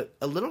just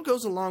a little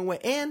goes a long way.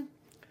 And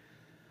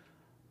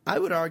I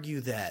would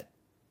argue that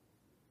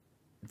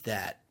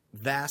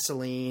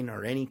Vaseline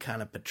or any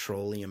kind of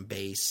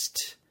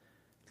petroleum-based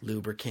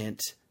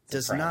lubricant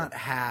does not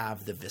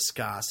have the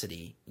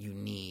viscosity you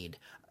need.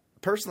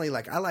 Personally,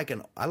 I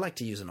like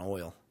to use an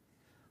oil,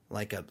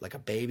 like a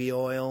baby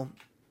oil,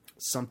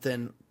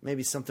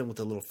 maybe something with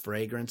a little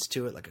fragrance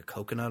to it, like a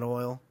coconut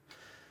oil.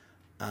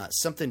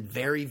 Something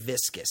very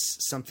viscous,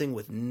 something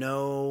with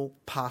no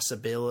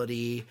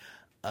possibility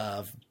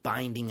of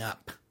binding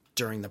up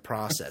during the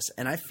process.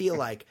 And I feel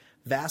like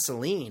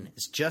Vaseline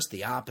is just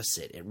the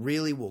opposite. It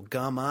really will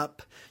gum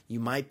up. You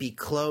might be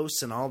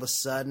close, and all of a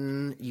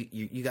sudden,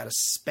 you got a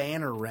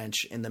spanner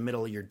wrench in the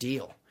middle of your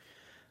deal.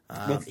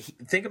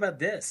 Think about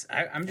this.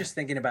 I'm just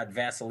thinking about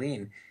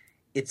Vaseline.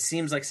 It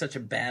seems like such a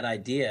bad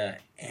idea,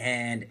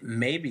 and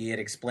maybe it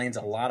explains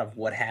a lot of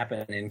what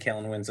happened in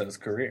Kellen Winslow's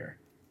career.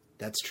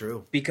 That's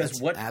true. Because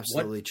That's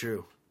absolutely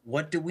true.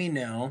 What do we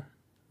know?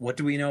 What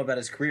do we know about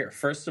his career?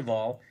 First of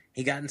all,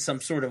 he got in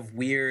some sort of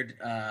weird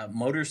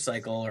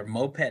motorcycle or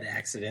moped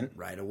accident.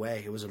 Right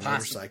away. It was a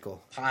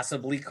motorcycle.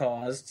 Possibly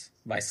caused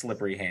by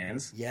slippery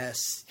hands.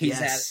 Yes.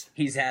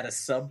 He's had a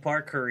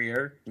subpar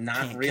career,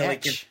 not really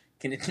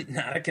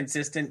not a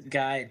consistent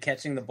guy at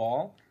catching the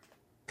ball.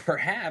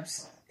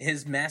 Perhaps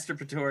his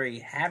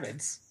masturbatory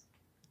habits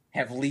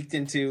have leaked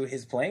into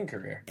his playing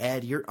career.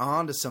 Ed, you're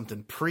on to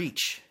something.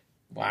 Preach.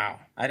 Wow.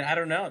 I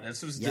don't know.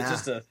 This was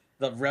just the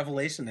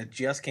revelation that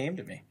just came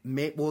to me.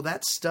 Well,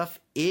 that stuff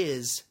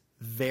is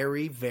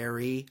very,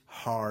 very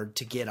hard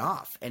to get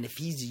off. And if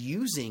he's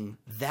using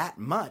that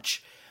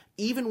much,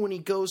 even when he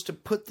goes to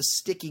put the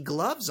sticky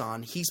gloves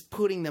on, he's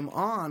putting them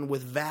on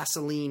with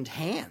Vaselined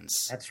hands.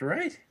 That's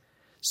right.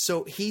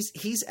 So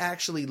he's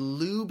actually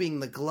lubing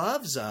the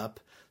gloves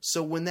up,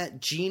 so when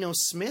that Geno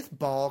Smith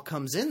ball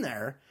comes in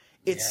there,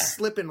 it's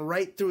slipping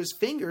right through his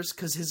fingers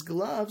because his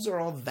gloves are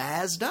all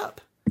vazzed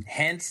up.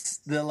 Hence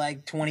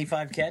the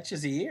 25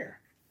 catches a year.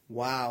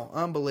 Wow,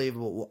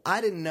 unbelievable. Well,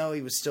 I didn't know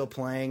he was still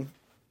playing.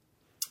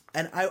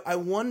 And I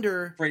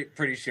wonder...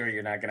 Pretty sure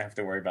you're not going to have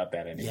to worry about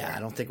that anymore. Yeah, I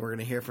don't think we're going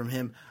to hear from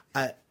him.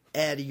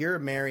 Ed, you're a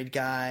married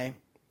guy.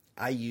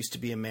 I used to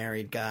be a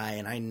married guy,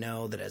 and I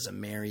know that as a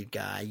married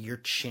guy, your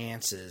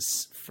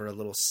chances for a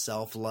little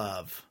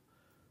self-love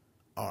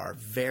are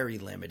very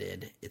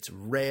limited. It's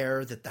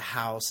rare that the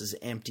house is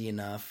empty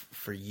enough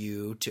for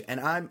you to... And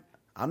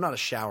I'm not a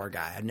shower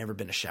guy. I've never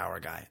been a shower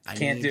guy.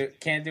 Can't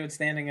do it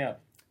standing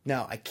up.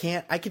 No, I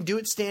can't. I can do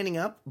it standing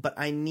up, but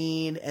I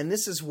need, and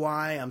this is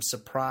why I'm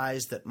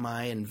surprised that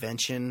my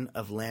invention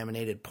of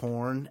laminated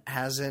porn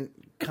hasn't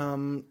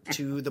come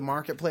to the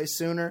marketplace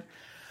sooner.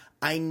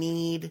 I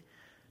need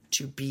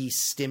to be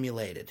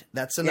stimulated.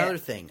 That's another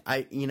thing.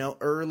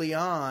 Early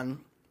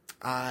on,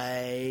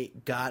 I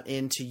got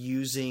into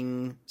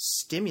using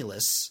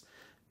stimulus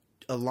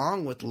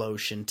along with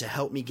lotion to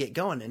help me get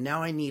going, and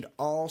now I need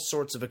all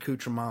sorts of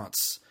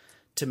accoutrements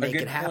to make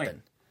it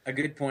happen. A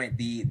good point.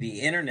 The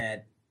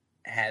internet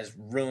has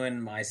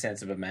ruined my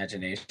sense of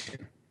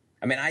imagination.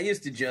 I mean, I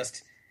used to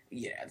just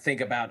think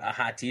about a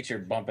hot teacher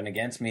bumping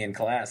against me in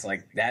class.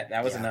 Like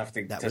that was enough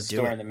to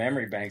store in the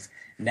memory banks.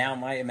 Now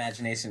my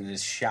imagination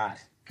is shot.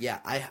 Yeah,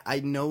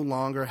 I no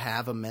longer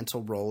have a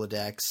mental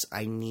Rolodex.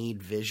 I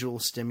need visual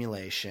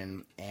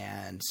stimulation.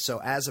 And so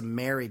as a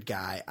married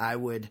guy, I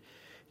would,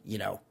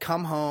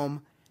 come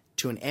home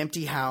to an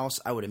empty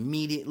house. I would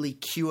immediately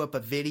queue up a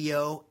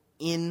video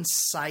in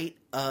sight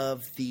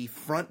of the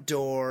front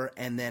door,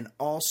 and then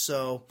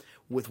also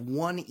with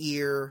one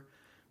ear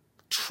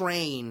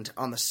trained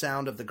on the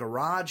sound of the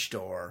garage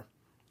door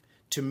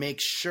to make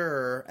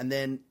sure, and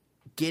then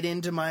get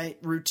into my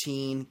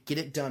routine, get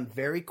it done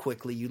very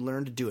quickly. You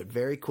learn to do it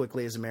very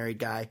quickly as a married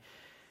guy.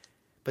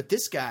 But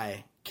this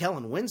guy,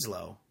 Kellen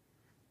Winslow,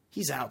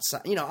 he's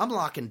outside. I'm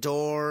locking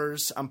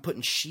doors. I'm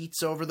putting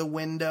sheets over the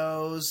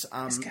windows.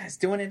 This guy's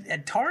doing it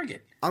at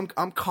Target.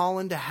 I'm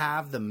calling to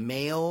have the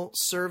mail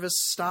service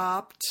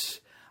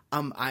stopped.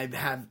 I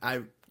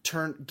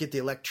get the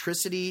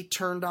electricity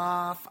turned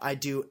off. I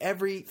do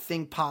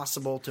everything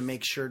possible to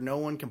make sure no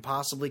one can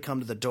possibly come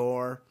to the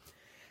door.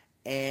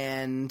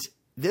 And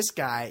this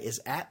guy is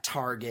at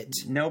Target,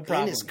 no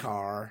problem, in his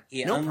car.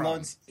 He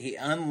unloads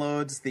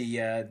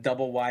the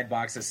double wide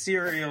box of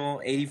cereal,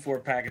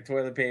 84 pack of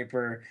toilet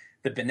paper,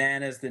 the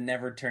bananas that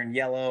never turn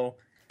yellow,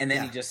 and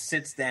then he just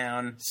sits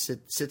down.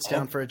 Sits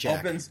down for a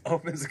jack.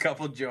 Opens a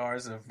couple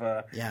jars of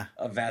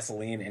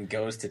Vaseline and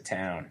goes to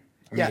town.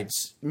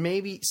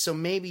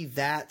 Maybe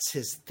that's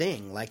his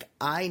thing. Like,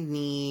 I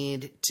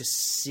need to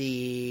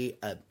see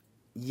a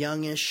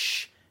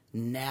youngish,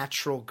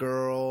 natural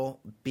girl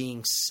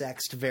being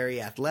sexed very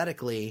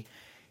athletically.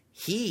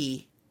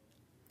 He,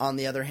 on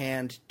the other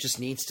hand, just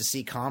needs to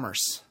see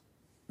commerce.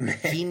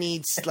 He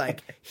needs,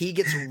 he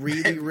gets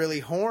really,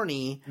 really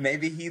horny.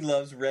 Maybe he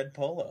loves red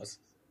polos.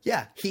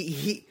 Yeah,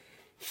 he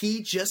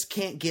just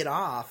can't get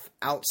off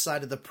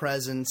outside of the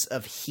presence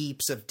of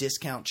heaps of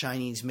discount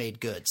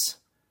Chinese-made goods.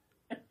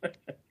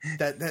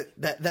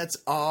 That's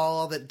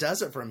all that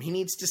does it for him. He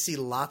needs to see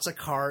lots of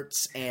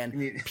carts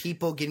and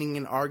people getting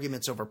in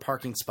arguments over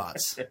parking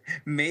spots.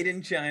 Made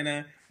in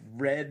China,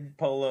 red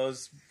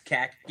polos,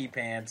 khaki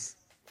pants,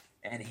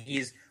 and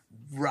he's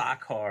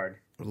rock hard.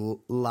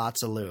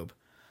 Lots of lube.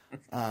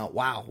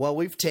 Wow. Well,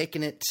 we've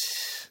taken it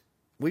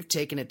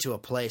to a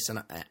place,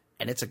 and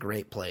it's a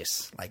great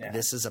place.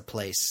 This is a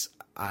place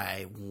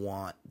I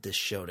want this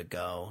show to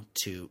go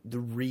to. The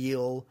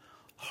real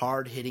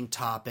hard-hitting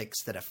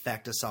topics that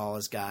affect us all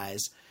as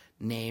guys,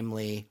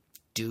 namely,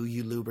 do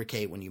you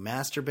lubricate when you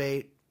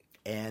masturbate,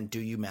 and do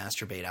you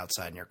masturbate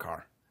outside in your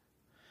car?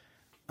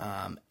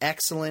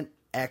 Excellent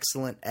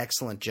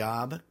excellent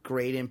job.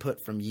 Great input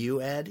from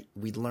you, Ed.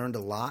 We learned a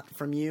lot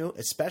from you,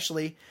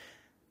 especially,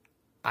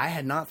 I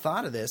had not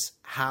thought of this,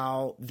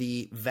 how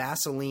the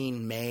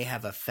Vaseline may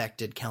have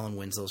affected Kellen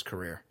Winslow's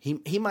career.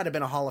 He might have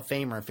been a Hall of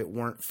Famer if it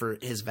weren't for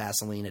his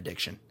Vaseline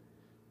addiction.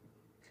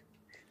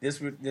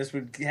 This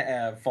would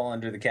fall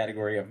under the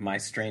category of my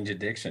strange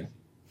addiction.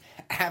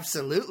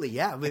 Absolutely,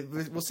 yeah.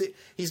 We'll see.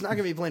 He's not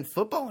going to be playing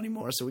football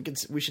anymore, so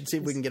we should see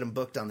if we can get him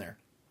booked on there.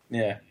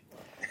 Yeah.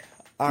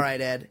 All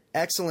right, Ed.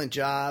 Excellent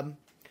job.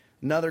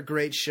 Another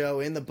great show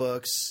in the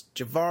books.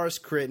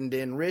 Javaris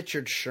Crittenden,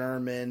 Richard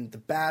Sherman, The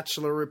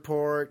Bachelor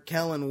Report,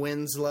 Kellen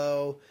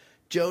Winslow,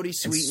 Jodie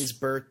Sweetin's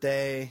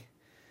birthday.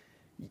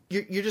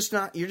 You're just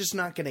not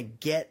going to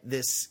get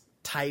this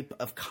type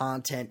of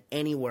content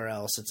anywhere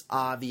else. It's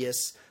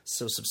obvious.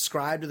 So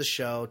subscribe to the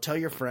show. Tell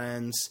your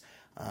friends.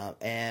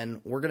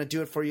 And we're going to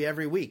do it for you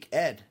every week.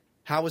 Ed,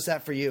 how was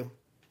that for you?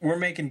 We're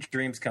making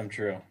dreams come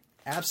true.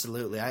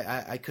 Absolutely.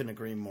 I couldn't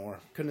agree more.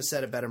 Couldn't have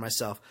said it better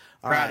myself.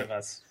 Proud of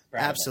us.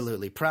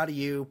 Absolutely. Proud of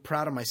you.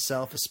 Proud of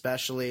myself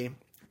especially.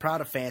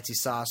 Proud of Fancy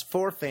Sauce.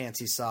 For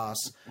Fancy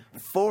Sauce.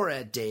 For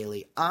Ed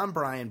Daly. I'm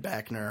Brian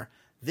Beckner.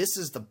 This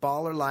is the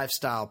Baller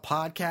Lifestyle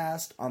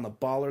Podcast on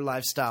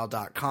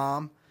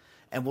theballerlifestyle.com.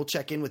 And we'll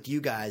check in with you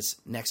guys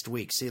next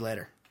week. See you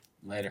later.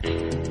 Later.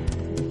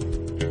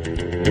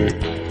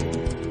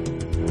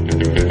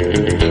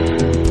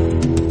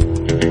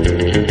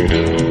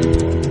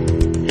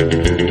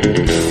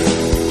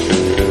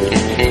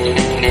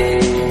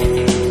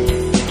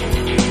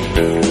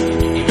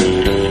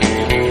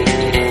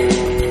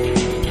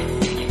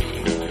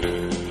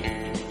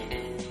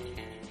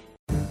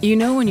 You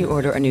know when you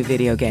order a new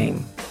video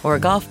game, or a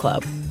golf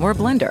club, or a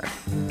blender,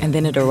 and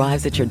then it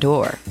arrives at your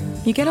door,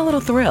 you get a little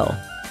thrill.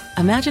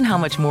 Imagine how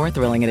much more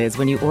thrilling it is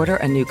when you order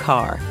a new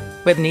car.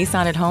 With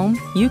Nissan at Home,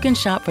 you can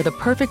shop for the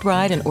perfect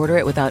ride and order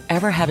it without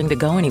ever having to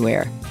go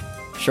anywhere.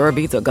 Sure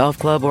beats a golf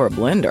club or a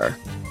blender.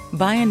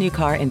 Buy a new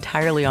car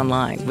entirely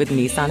online with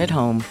Nissan at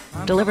Home.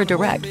 Delivered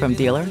direct from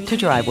dealer to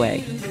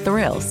driveway.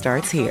 Thrill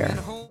starts here.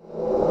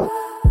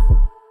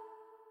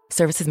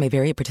 Services may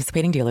vary at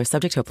participating dealers,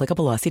 subject to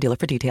applicable law. See dealer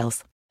for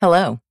details.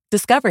 Hello,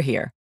 Discover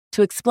here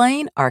to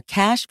explain our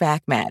cash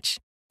back match.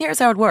 Here's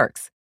how it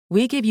works.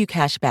 We give you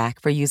cash back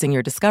for using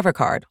your Discover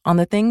card on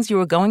the things you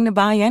were going to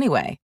buy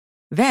anyway.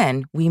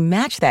 Then we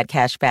match that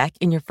cash back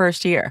in your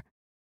first year.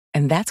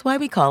 And that's why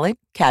we call it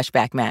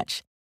Cashback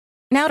Match.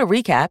 Now to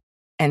recap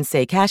and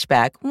say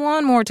cashback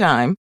one more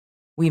time.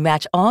 We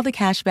match all the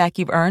cash back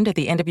you've earned at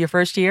the end of your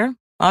first year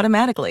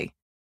automatically.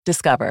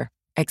 Discover.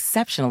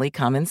 Exceptionally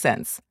common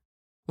sense.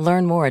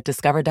 Learn more at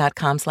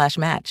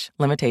discover.com/match.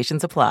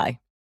 Limitations apply.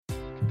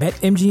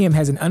 BetMGM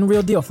has an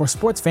unreal deal for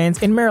sports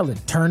fans in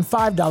Maryland. Turn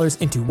 $5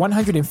 into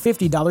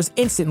 $150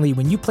 instantly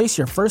when you place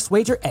your first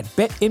wager at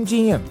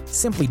BetMGM.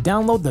 Simply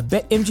download the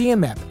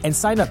BetMGM app and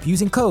sign up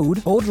using code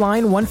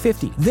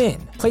OldLine150. Then,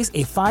 place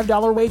a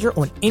 $5 wager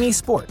on any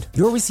sport.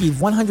 You'll receive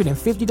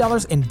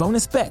 $150 in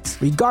bonus bets,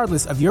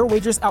 regardless of your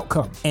wager's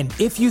outcome. And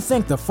if you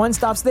think the fun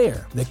stops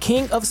there, the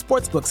King of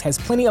Sportsbooks has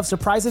plenty of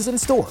surprises in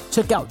store.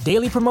 Check out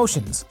daily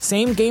promotions,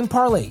 same-game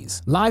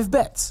parlays, live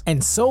bets,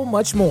 and so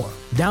much more.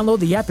 Download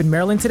the app in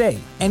Maryland today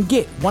and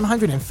get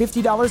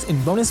 $150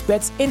 in bonus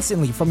bets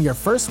instantly from your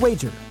first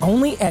wager.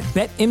 Only at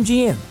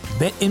BetMGM.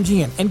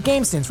 BetMGM and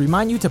GameSense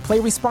remind you to play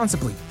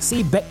responsibly.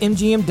 See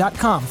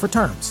BetMGM.com for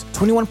terms.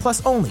 21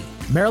 plus only.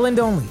 Maryland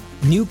only.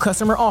 New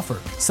customer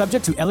offer.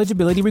 Subject to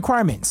eligibility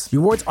requirements.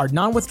 Rewards are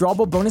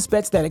non-withdrawable bonus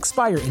bets that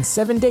expire in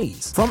 7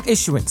 days. From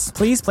issuance,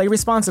 please play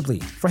responsibly.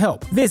 For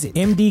help, visit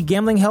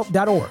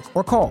mdgamblinghelp.org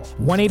or call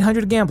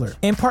 1-800-GAMBLER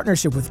in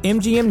partnership with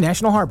MGM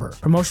National Harbor.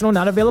 Promotional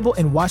not available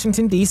in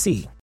Washington, D.C.